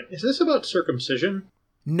for a second. Is this about circumcision?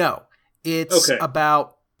 No, it's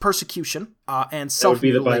about persecution and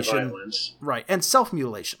self-mutilation. That would be the by violence. Right, and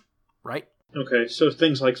self-mutilation, right? Okay, so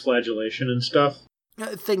things like flagellation and stuff?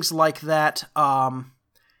 Things like that.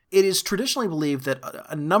 It is traditionally believed that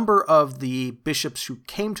a number of the bishops who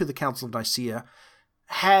came to the Council of Nicaea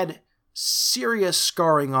had serious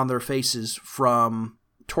scarring on their faces from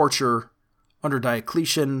torture under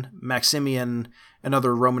Diocletian, Maximian, and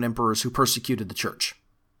other Roman emperors who persecuted the church.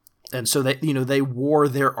 And so they wore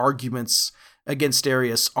their arguments against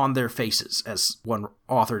Arius on their faces, as one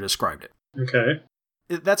author described it. Okay.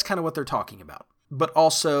 That's kind of what they're talking about. But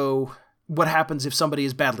also, what happens if somebody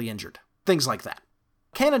is badly injured? Things like that.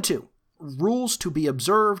 Canon 2. Rules to be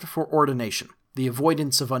observed for ordination. The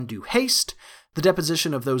avoidance of undue haste. The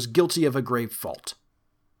deposition of those guilty of a grave fault.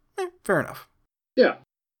 Fair enough. Yeah.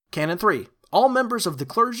 Canon 3. All members of the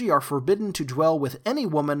clergy are forbidden to dwell with any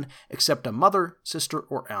woman except a mother, sister,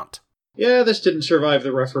 or aunt. Yeah, this didn't survive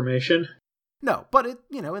the Reformation. No, but in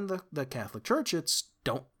the Catholic Church, it's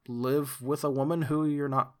don't live with a woman who you're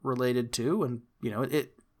not related to, and,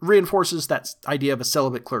 it reinforces that idea of a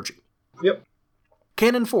celibate clergy. Yep.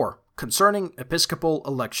 Canon 4. Concerning episcopal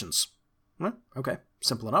elections. Okay,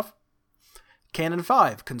 simple enough. Canon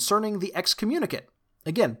 5. Concerning the excommunicate.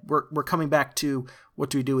 Again, we're coming back to what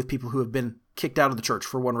do we do with people who have been kicked out of the church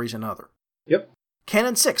for one reason or another. Yep.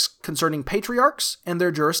 Canon 6, concerning patriarchs and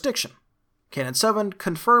their jurisdiction. Canon 7,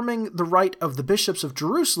 confirming the right of the bishops of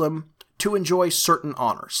Jerusalem to enjoy certain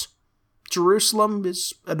honors. Jerusalem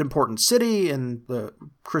is an important city in the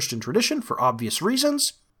Christian tradition for obvious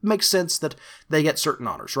reasons. Makes sense that they get certain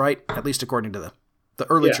honors, right? At least according to the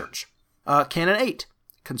early church. Canon 8,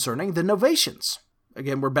 concerning the Novatians.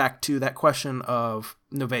 Again, we're back to that question of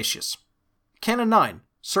Novatius. Canon 9,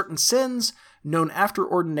 certain sins known after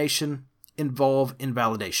ordination involve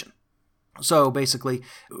invalidation. So basically,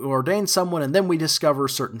 we ordain someone and then we discover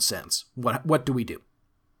certain sins. What do we do?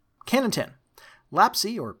 Canon 10,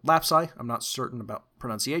 lapsi or lapsi, I'm not certain about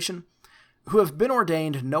pronunciation, who have been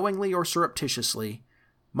ordained knowingly or surreptitiously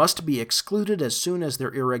must be excluded as soon as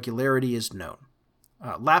their irregularity is known.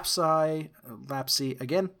 Lapsi,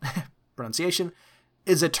 again, pronunciation,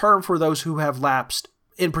 is a term for those who have lapsed,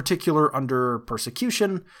 in particular under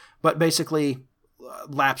persecution, but basically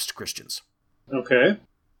lapsed Christians. Okay.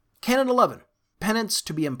 Canon 11, penance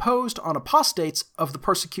to be imposed on apostates of the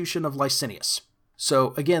persecution of Licinius.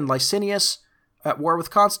 So again, Licinius, at war with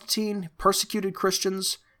Constantine, persecuted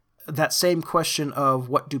Christians. That same question of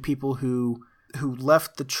what do people who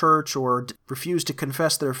left the church or refused to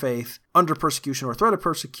confess their faith under persecution or threat of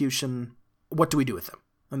persecution, what do we do with them?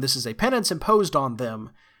 And this is a penance imposed on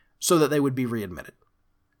them so that they would be readmitted.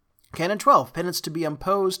 Canon 12, penance to be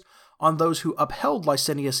imposed on those who upheld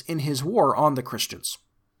Licinius in his war on the Christians.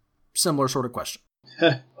 Similar sort of question.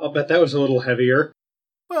 I'll bet that was a little heavier.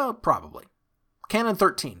 Well, probably. Canon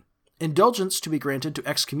 13, indulgence to be granted to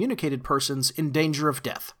excommunicated persons in danger of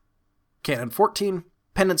death. Canon 14,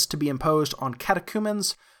 penance to be imposed on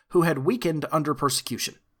catechumens who had weakened under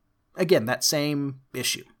persecution. Again, that same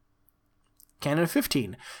issue. Canon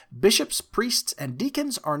 15. Bishops, priests, and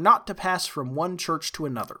deacons are not to pass from one church to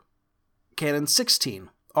another. Canon 16.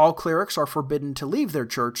 All clerics are forbidden to leave their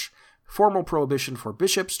church. Formal prohibition for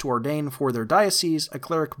bishops to ordain for their diocese a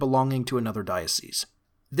cleric belonging to another diocese.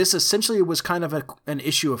 This essentially was kind of an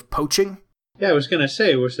issue of poaching. Yeah, I was going to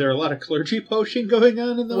say, was there a lot of clergy poaching going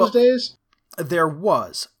on in those days? There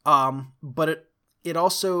was, but it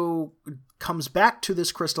also comes back to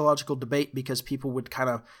this Christological debate because people would kind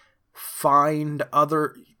of find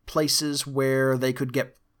other places where they could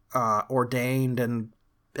get ordained and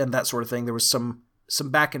that sort of thing. There was some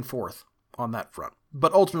back and forth on that front.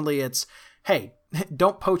 But ultimately it's, hey,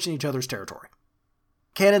 don't poach in each other's territory.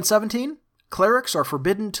 Canon 17, clerics are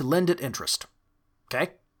forbidden to lend at interest.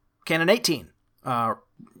 Okay? Canon 18.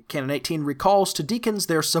 Canon 18 recalls to deacons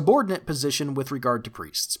their subordinate position with regard to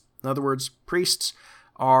priests. In other words, priests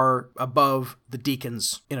are above the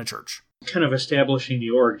deacons in a church. Kind of establishing the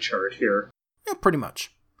org chart here. Yeah, pretty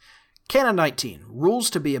much. Canon 19, rules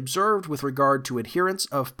to be observed with regard to adherents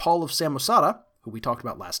of Paul of Samosata, who we talked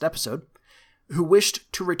about last episode, who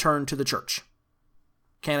wished to return to the church.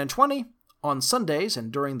 Canon 20, on Sundays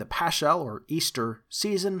and during the Paschal or Easter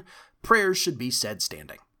season, prayers should be said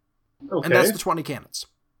standing. Okay. And that's the 20 canons.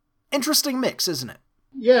 Interesting mix, isn't it?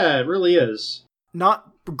 Yeah, it really is.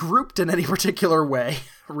 Not grouped in any particular way,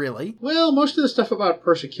 really. Well, most of the stuff about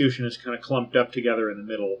persecution is kind of clumped up together in the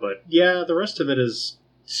middle, but yeah, the rest of it is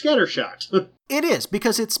scattershot. It is,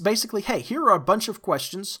 because it's basically, hey, here are a bunch of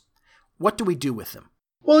questions. What do we do with them?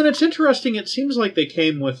 Well, and it's interesting, it seems like they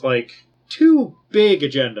came with, like, two big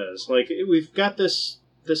agendas. Like, we've got this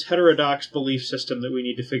heterodox belief system that we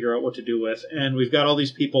need to figure out what to do with, and we've got all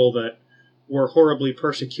these people that were horribly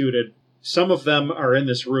persecuted. Some of them are in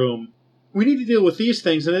this room. We need to deal with these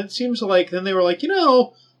things, and it seems like then they were like,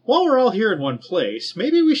 while we're all here in one place,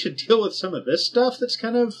 maybe we should deal with some of this stuff that's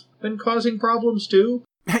kind of been causing problems too.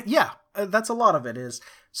 Yeah, that's a lot of it is.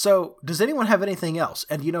 So, does anyone have anything else?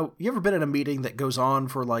 And you ever been in a meeting that goes on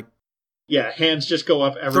for like... Yeah, hands just go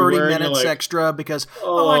up everywhere. 30 minutes extra because,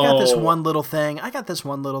 I got this one little thing.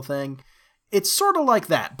 It's sort of like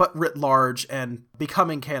that, but writ large and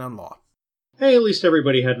becoming canon law. Hey, at least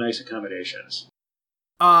everybody had nice accommodations.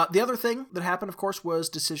 The other thing that happened, of course, was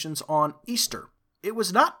decisions on Easter. It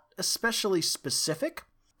was not especially specific,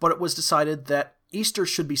 but it was decided that Easter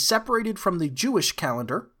should be separated from the Jewish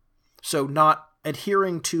calendar, so not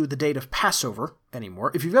adhering to the date of Passover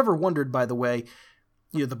anymore. If you've ever wondered, by the way,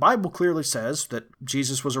 the Bible clearly says that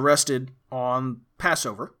Jesus was arrested on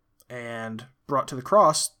Passover and brought to the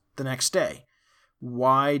cross the next day.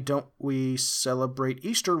 Why don't we celebrate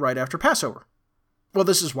Easter right after Passover? Well,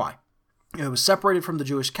 this is why. It was separated from the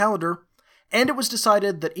Jewish calendar, and it was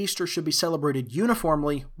decided that Easter should be celebrated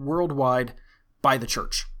uniformly, worldwide, by the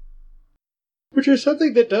church. Which is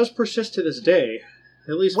something that does persist to this day,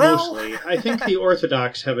 at least mostly. I think the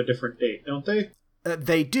Orthodox have a different date, don't they?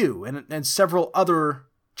 They do, and several other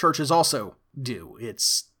churches also do.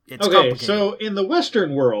 It's okay, complicated. So in the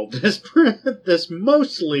Western world, this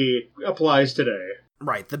mostly applies today.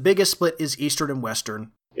 Right, the biggest split is Eastern and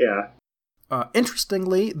Western. Yeah.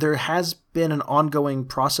 Interestingly, there has been an ongoing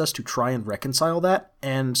process to try and reconcile that,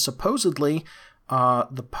 and supposedly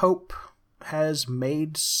the Pope has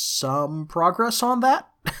made some progress on that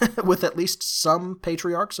with at least some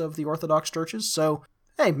patriarchs of the Orthodox churches, so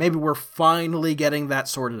hey, maybe we're finally getting that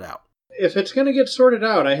sorted out. If it's going to get sorted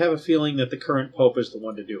out, I have a feeling that the current Pope is the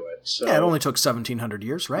one to do it. So. Yeah, it only took 1,700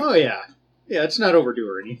 years, right? Oh, yeah. Yeah, it's not overdue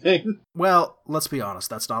or anything. Well, let's be honest,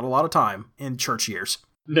 that's not a lot of time in church years.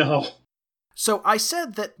 No. So I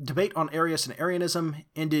said that debate on Arius and Arianism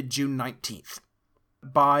ended June 19th.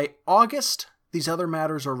 By August, these other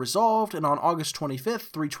matters are resolved, and on August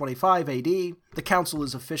 25th, 325 AD, the council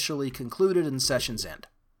is officially concluded and sessions end.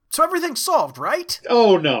 So everything's solved, right?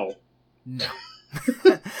 Oh, no. No.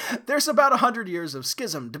 There's about 100 years of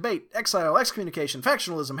schism, debate, exile, excommunication,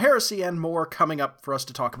 factionalism, heresy, and more coming up for us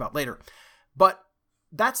to talk about later. But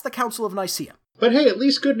that's the Council of Nicaea. But hey, at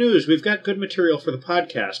least good news. We've got good material for the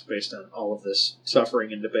podcast based on all of this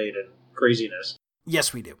suffering and debate and craziness.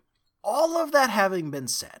 Yes, we do. All of that having been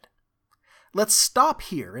said, let's stop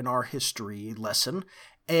here in our history lesson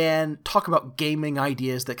and talk about gaming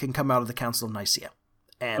ideas that can come out of the Council of Nicaea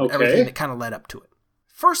and everything that kind of led up to it.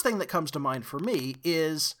 First thing that comes to mind for me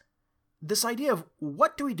is this idea of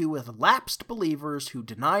what do we do with lapsed believers who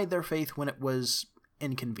denied their faith when it was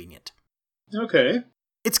inconvenient? Okay.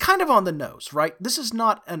 It's kind of on the nose, right? This is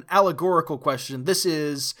not an allegorical question. This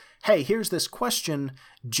is, hey, here's this question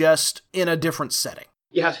just in a different setting.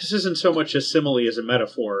 Yeah, this isn't so much a simile as a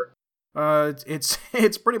metaphor.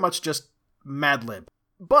 It's pretty much just Mad Lib.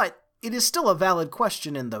 But it is still a valid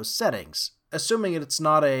question in those settings, assuming it's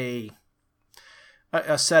not a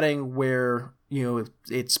setting where,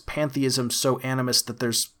 it's pantheism so animist that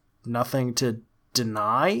there's nothing to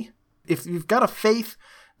deny. If you've got a faith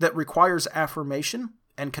that requires affirmation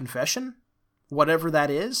and confession, whatever that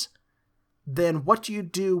is, then what do you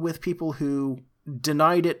do with people who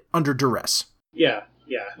denied it under duress? Yeah.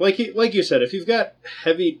 Like you said, if you've got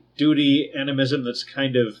heavy-duty animism that's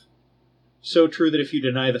kind of so true that if you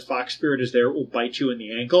deny the fox spirit is there, it will bite you in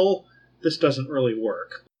the ankle, this doesn't really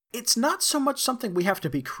work. It's not so much something we have to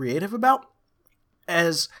be creative about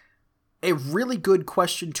as a really good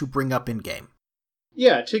question to bring up in-game.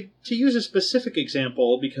 Yeah, to use a specific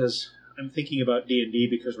example, because I'm thinking about D&D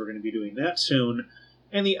because we're going to be doing that soon,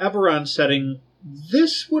 and the Eberron setting,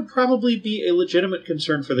 this would probably be a legitimate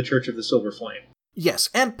concern for the Church of the Silver Flame. Yes,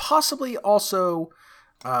 and possibly also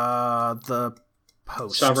the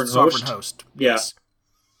host. Sovereign Host. Yeah. Yes.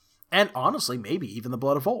 And honestly, maybe even the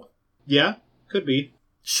Blood of Vol. Yeah, could be.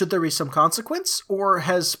 Should there be some consequence, or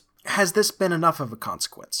has this been enough of a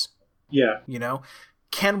consequence? Yeah.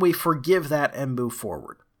 Can we forgive that and move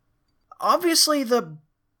forward? Obviously, the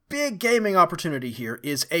big gaming opportunity here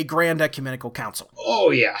is a Grand Ecumenical Council.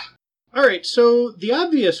 Oh, yeah. All right, so the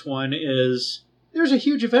obvious one is there's a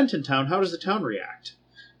huge event in town. How does the town react?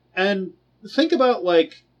 And think about,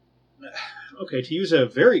 to use a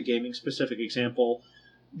very gaming-specific example,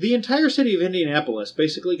 the entire city of Indianapolis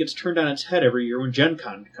basically gets turned on its head every year when Gen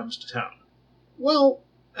Con comes to town. Well,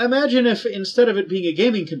 imagine if instead of it being a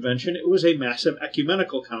gaming convention, it was a massive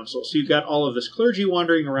ecumenical council. So you've got all of this clergy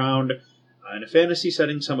wandering around in a fantasy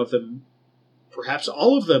setting. Some of them, perhaps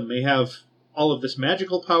all of them, may have all of this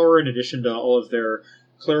magical power in addition to all of their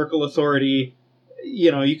clerical authority.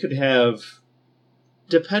 You could have,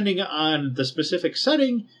 depending on the specific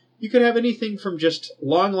setting, you could have anything from just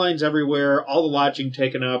long lines everywhere, all the lodging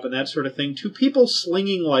taken up, and that sort of thing, to people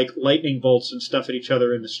slinging lightning bolts and stuff at each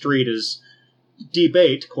other in the street as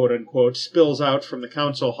debate, quote unquote, spills out from the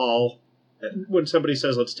council hall when somebody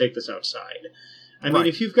says, let's take this outside. I mean,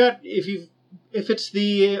 if it's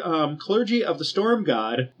the clergy of the Storm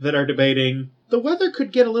God that are debating, the weather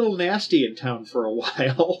could get a little nasty in town for a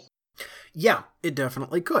while. Yeah, it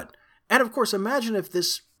definitely could. And of course, imagine if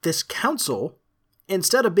this council,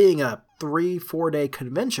 instead of being a 3-4 day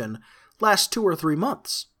convention, lasts 2 or 3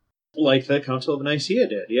 months. Like the Council of Nicaea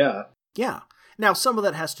did, yeah. Yeah. Now, some of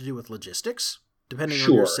that has to do with logistics. Depending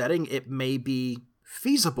on your setting, it may be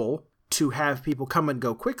feasible to have people come and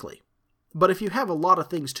go quickly. But if you have a lot of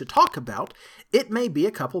things to talk about, it may be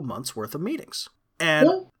a couple months' worth of meetings. And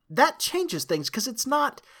that changes things, because it's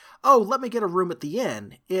not, let me get a room at the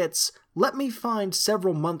inn. It's, let me find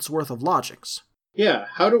several months' worth of lodgings. Yeah,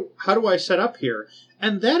 how do I set up here?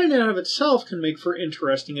 And that in and of itself can make for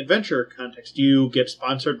interesting adventure context. Do you get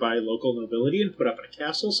sponsored by local nobility and put up in a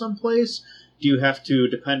castle someplace? Do you have to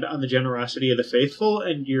depend on the generosity of the faithful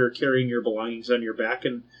and you're carrying your belongings on your back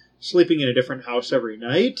and sleeping in a different house every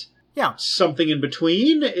night? Yeah. Something in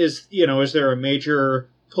between? Is there a major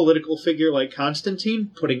political figure like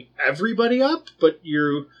Constantine putting everybody up, but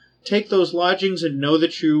you take those lodgings and know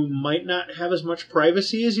that you might not have as much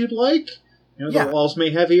privacy as you'd like? The walls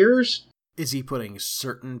may have ears. Is he putting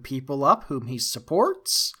certain people up whom he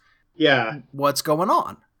supports? Yeah. What's going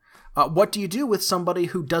on? What do you do with somebody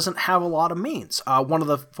who doesn't have a lot of means? One of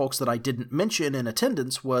the folks that I didn't mention in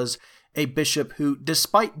attendance was a bishop who,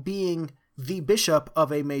 despite being the bishop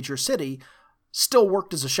of a major city, still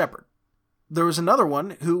worked as a shepherd. There was another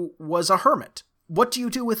one who was a hermit. What do you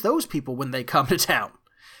do with those people when they come to town?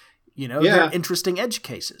 They're interesting edge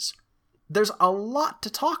cases. There's a lot to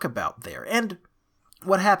talk about there. And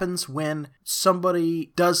what happens when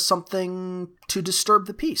somebody does something to disturb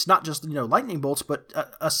the peace? Not just, lightning bolts, but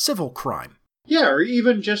a civil crime. Yeah, or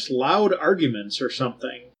even just loud arguments or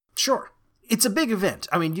something. Sure. It's a big event.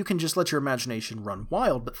 I mean, you can just let your imagination run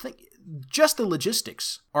wild, but just the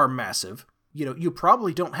logistics are massive. You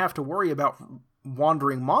probably don't have to worry about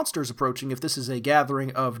wandering monsters approaching if this is a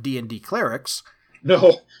gathering of D&D clerics.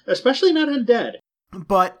 No, especially not undead.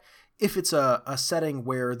 But if it's a setting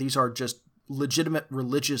where these are just legitimate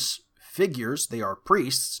religious figures, they are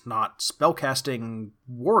priests, not spellcasting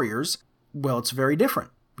warriors, well, it's very different.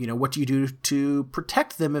 What do you do to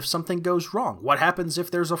protect them if something goes wrong? What happens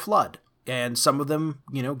if there's a flood and some of them,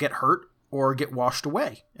 get hurt or get washed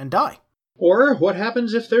away and die? Or what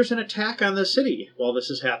happens if there's an attack on the city while this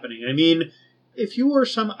is happening? I mean, if you were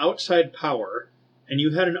some outside power and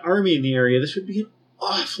you had an army in the area, this would be an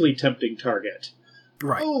awfully tempting target.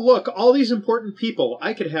 Right. Oh, look, all these important people.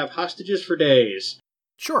 I could have hostages for days.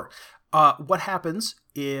 Sure. What happens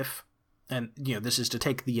if and this is to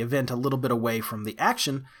take the event a little bit away from the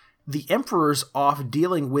action, the Emperor's off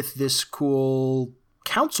dealing with this cool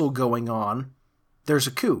council going on. There's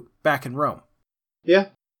a coup back in Rome. Yeah.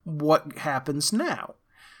 What happens now?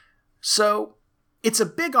 So it's a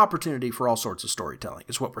big opportunity for all sorts of storytelling,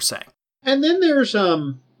 is what we're saying. And then there's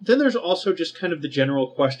also just kind of the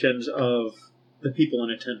general questions of the people in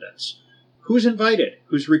attendance. Who's invited?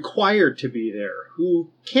 Who's required to be there?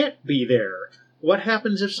 Who can't be there? What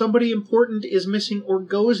happens if somebody important is missing or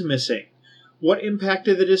goes missing? What impact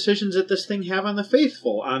do the decisions that this thing have on the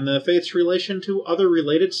faithful, on the faith's relation to other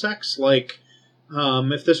related sects? Like,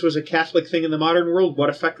 if this was a Catholic thing in the modern world, what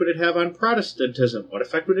effect would it have on Protestantism? What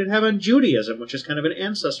effect would it have on Judaism, which is kind of an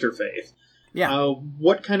ancestor faith? Yeah.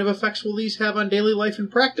 What kind of effects will these have on daily life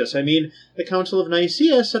and practice? I mean, the Council of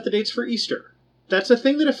Nicaea set the dates for Easter. That's a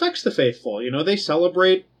thing that affects the faithful. They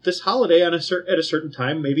celebrate this holiday at a certain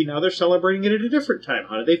time. Maybe now they're celebrating it at a different time.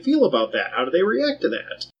 How do they feel about that? How do they react to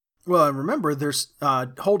that? Well, and remember, there's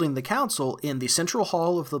holding the council in the central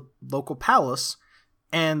hall of the local palace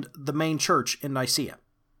and the main church in Nicaea.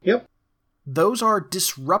 Yep. Those are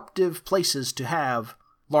disruptive places to have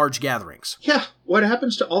large gatherings. Yeah. What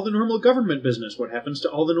happens to all the normal government business? What happens to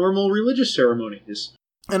all the normal religious ceremonies?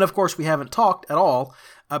 And of course, we haven't talked at all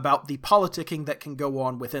about the politicking that can go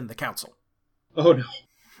on within the council. Oh, no.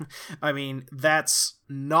 I mean, that's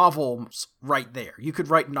novels right there. You could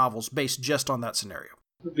write novels based just on that scenario.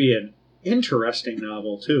 It would be an interesting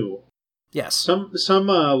novel, too. Yes. Some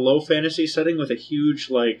low fantasy setting with a huge,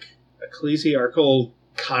 ecclesiarchal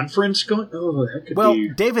conference going. Oh, that could be. Well,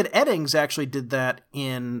 David Eddings actually did that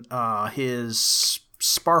in his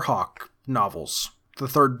Sparhawk novels, the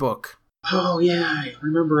third book. Oh, yeah, I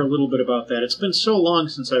remember a little bit about that. It's been so long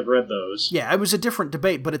since I've read those. Yeah, it was a different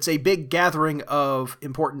debate, but it's a big gathering of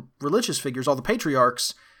important religious figures, all the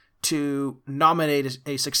patriarchs, to nominate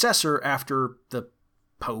a successor after the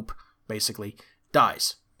Pope, basically,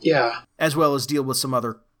 dies. Yeah. As well as deal with some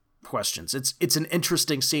other questions. It's an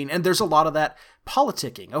interesting scene, and there's a lot of that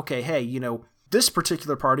politicking. Okay, hey, this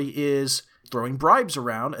particular party is throwing bribes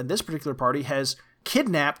around, and this particular party has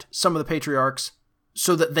kidnapped some of the patriarchs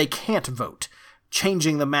so that they can't vote,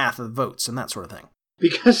 changing the math of votes and that sort of thing.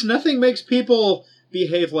 Because nothing makes people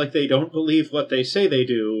behave like they don't believe what they say they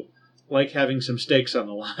do, like having some stakes on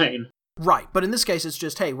the line. Right, but in this case it's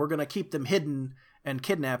just, hey, we're going to keep them hidden and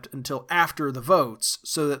kidnapped until after the votes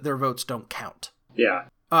so that their votes don't count. Yeah.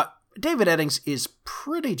 David Eddings is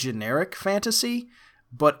pretty generic fantasy,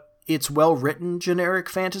 but it's well-written generic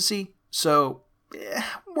fantasy, so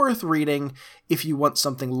worth reading if you want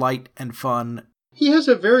something light and fun. He has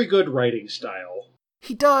a very good writing style.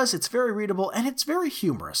 He does. It's very readable, and it's very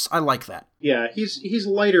humorous. I like that. Yeah, he's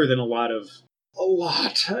lighter than a lot.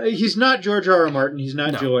 He's not George R. R. Martin. He's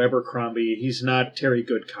not Joe Abercrombie. He's not Terry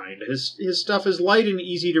Goodkind. His stuff is light and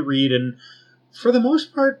easy to read, and for the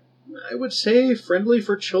most part, I would say friendly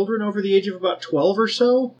for children over the age of about 12 or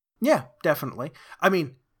so. Yeah, definitely. I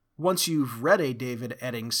mean, once you've read a David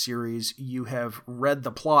Eddings series, you have read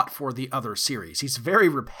the plot for the other series. He's very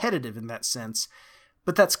repetitive in that sense,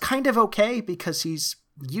 but that's kind of okay because he's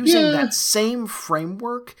using that same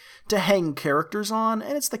framework to hang characters on,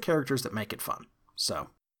 and it's the characters that make it fun.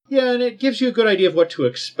 So. Yeah, and it gives you a good idea of what to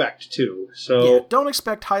expect, too. So. Yeah, don't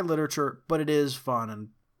expect high literature, but it is fun and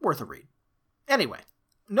worth a read. Anyway,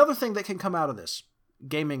 another thing that can come out of this,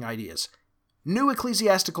 gaming ideas. New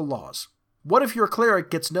ecclesiastical laws. What if your cleric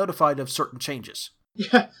gets notified of certain changes?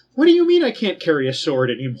 Yeah, what do you mean I can't carry a sword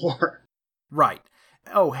anymore? Right.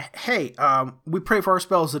 Oh, hey, we pray for our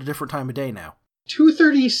spells at a different time of day now.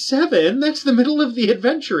 2:37? That's the middle of the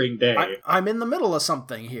adventuring day. I'm in the middle of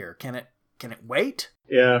something here. Can it wait?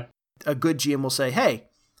 Yeah. A good GM will say, hey,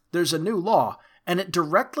 there's a new law, and it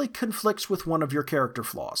directly conflicts with one of your character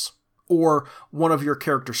flaws, or one of your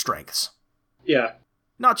character strengths. Yeah.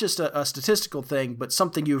 Not just a statistical thing, but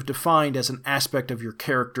something you've defined as an aspect of your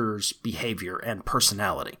character's behavior and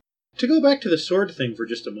personality. To go back to the sword thing for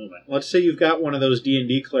just a moment, let's say you've got one of those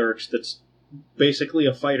D&D clerics that's basically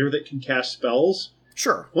a fighter that can cast spells.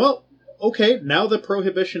 Sure. Well, okay, now the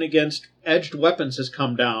prohibition against edged weapons has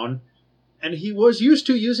come down, and he was used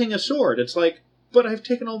to using a sword. It's like, but I've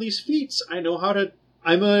taken all these feats. I know how to...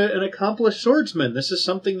 I'm an accomplished swordsman. This is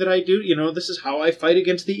something that I do. This is how I fight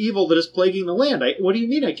against the evil that is plaguing the land. What do you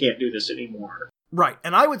mean I can't do this anymore? Right,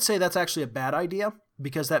 and I would say that's actually a bad idea,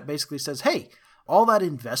 because that basically says, hey, all that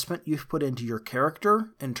investment you've put into your character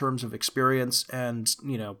in terms of experience and,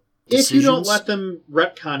 decisions... If you don't let them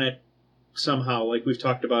retcon it somehow, like we've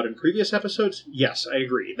talked about in previous episodes, yes, I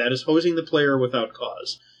agree. That is hosing the player without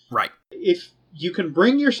cause. Right. If you can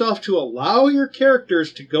bring yourself to allow your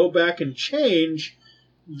characters to go back and change...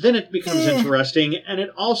 then it becomes interesting, and it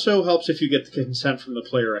also helps if you get the consent from the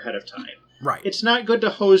player ahead of time. Right. It's not good to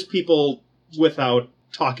hose people without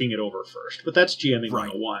talking it over first, but that's GMing Right.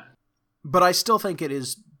 101. But I still think it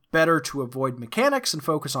is better to avoid mechanics and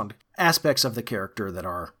focus on aspects of the character that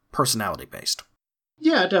are personality-based.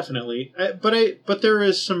 Yeah, definitely. But there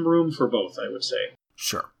is some room for both, I would say.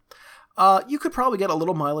 Sure. You could probably get a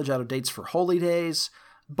little mileage out of Dates for Holy Days,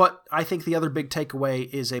 but I think the other big takeaway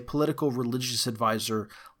is a political religious advisor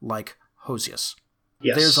like Hosius.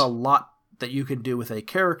 Yes. There's a lot that you can do with a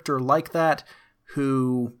character like that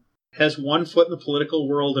who has 1 foot in the political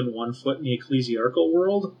world and 1 foot in the ecclesiarchal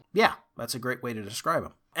world. Yeah, that's a great way to describe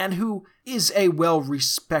him. And who is a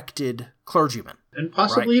well-respected clergyman. And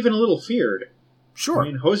possibly even a little feared. Sure. I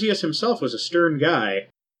mean, Hosius himself was a stern guy.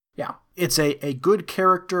 Yeah, it's a good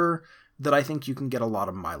character that I think you can get a lot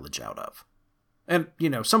of mileage out of. And,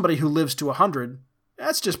 somebody who lives to 100,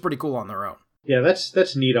 that's just pretty cool on their own. Yeah,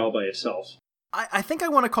 that's neat all by itself. I think I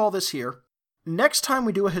want to call this here. Next time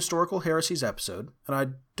we do a Historical Heresies episode, and I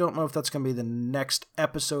don't know if that's going to be the next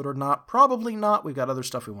episode or not. Probably not. We've got other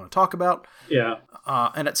stuff we want to talk about. Yeah.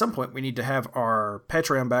 And at some point, we need to have our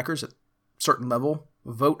Patreon backers at a certain level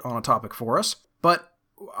vote on a topic for us. But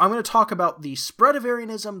I'm going to talk about the spread of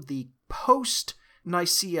Arianism, the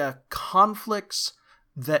post-Nicaea conflicts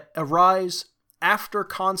that arise after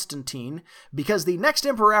Constantine, because the next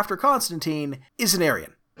emperor after Constantine is an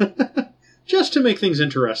Arian. Just to make things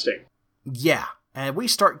interesting. Yeah, and we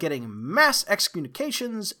start getting mass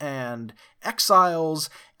excommunications and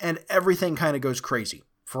exiles, and everything kind of goes crazy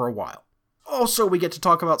for a while. Also, we get to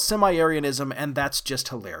talk about semi-Arianism, and that's just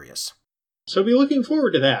hilarious. So be looking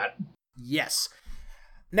forward to that. Yes.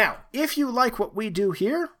 Now, if you like what we do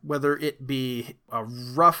here, whether it be a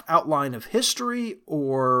rough outline of history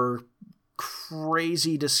or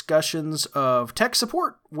crazy discussions of tech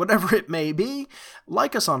support, whatever it may be,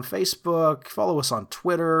 like us on Facebook, follow us on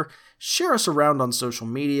Twitter, share us around on social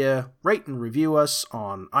media, rate and review us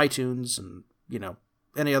on iTunes and,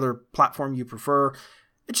 any other platform you prefer.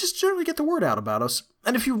 It just generally get the word out about us.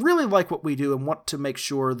 And if you really like what we do and want to make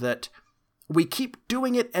sure that we keep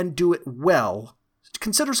doing it and do it well,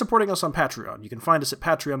 consider supporting us on Patreon. You can find us at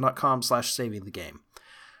patreon.com/savingthegame.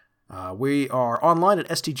 We are online at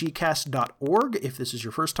stgcast.org. If this is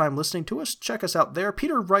your first time listening to us, check us out there.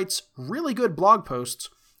 Peter writes really good blog posts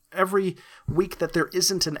every week that there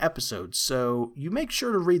isn't an episode, so you make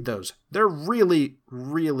sure to read those. They're really,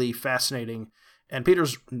 really fascinating, and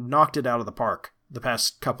Peter's knocked it out of the park the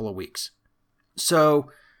past couple of weeks. So,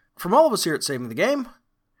 from all of us here at Saving the Game,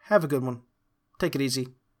 have a good one. Take it easy.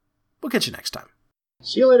 We'll catch you next time.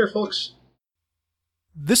 See you later, folks.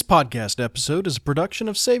 This podcast episode is a production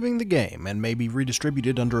of Saving the Game and may be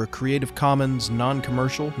redistributed under a Creative Commons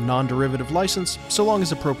non-commercial, non-derivative license, so long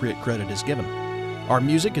as appropriate credit is given. Our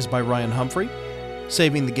music is by Ryan Humphrey.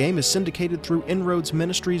 Saving the Game is syndicated through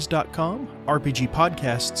InroadsMinistries.com,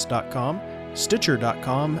 RPGPodcasts.com,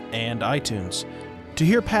 Stitcher.com, and iTunes. To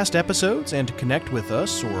hear past episodes and to connect with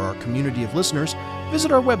us or our community of listeners,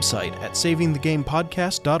 visit our website at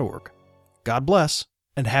savingthegamepodcast.org. God bless,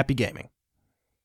 and happy gaming.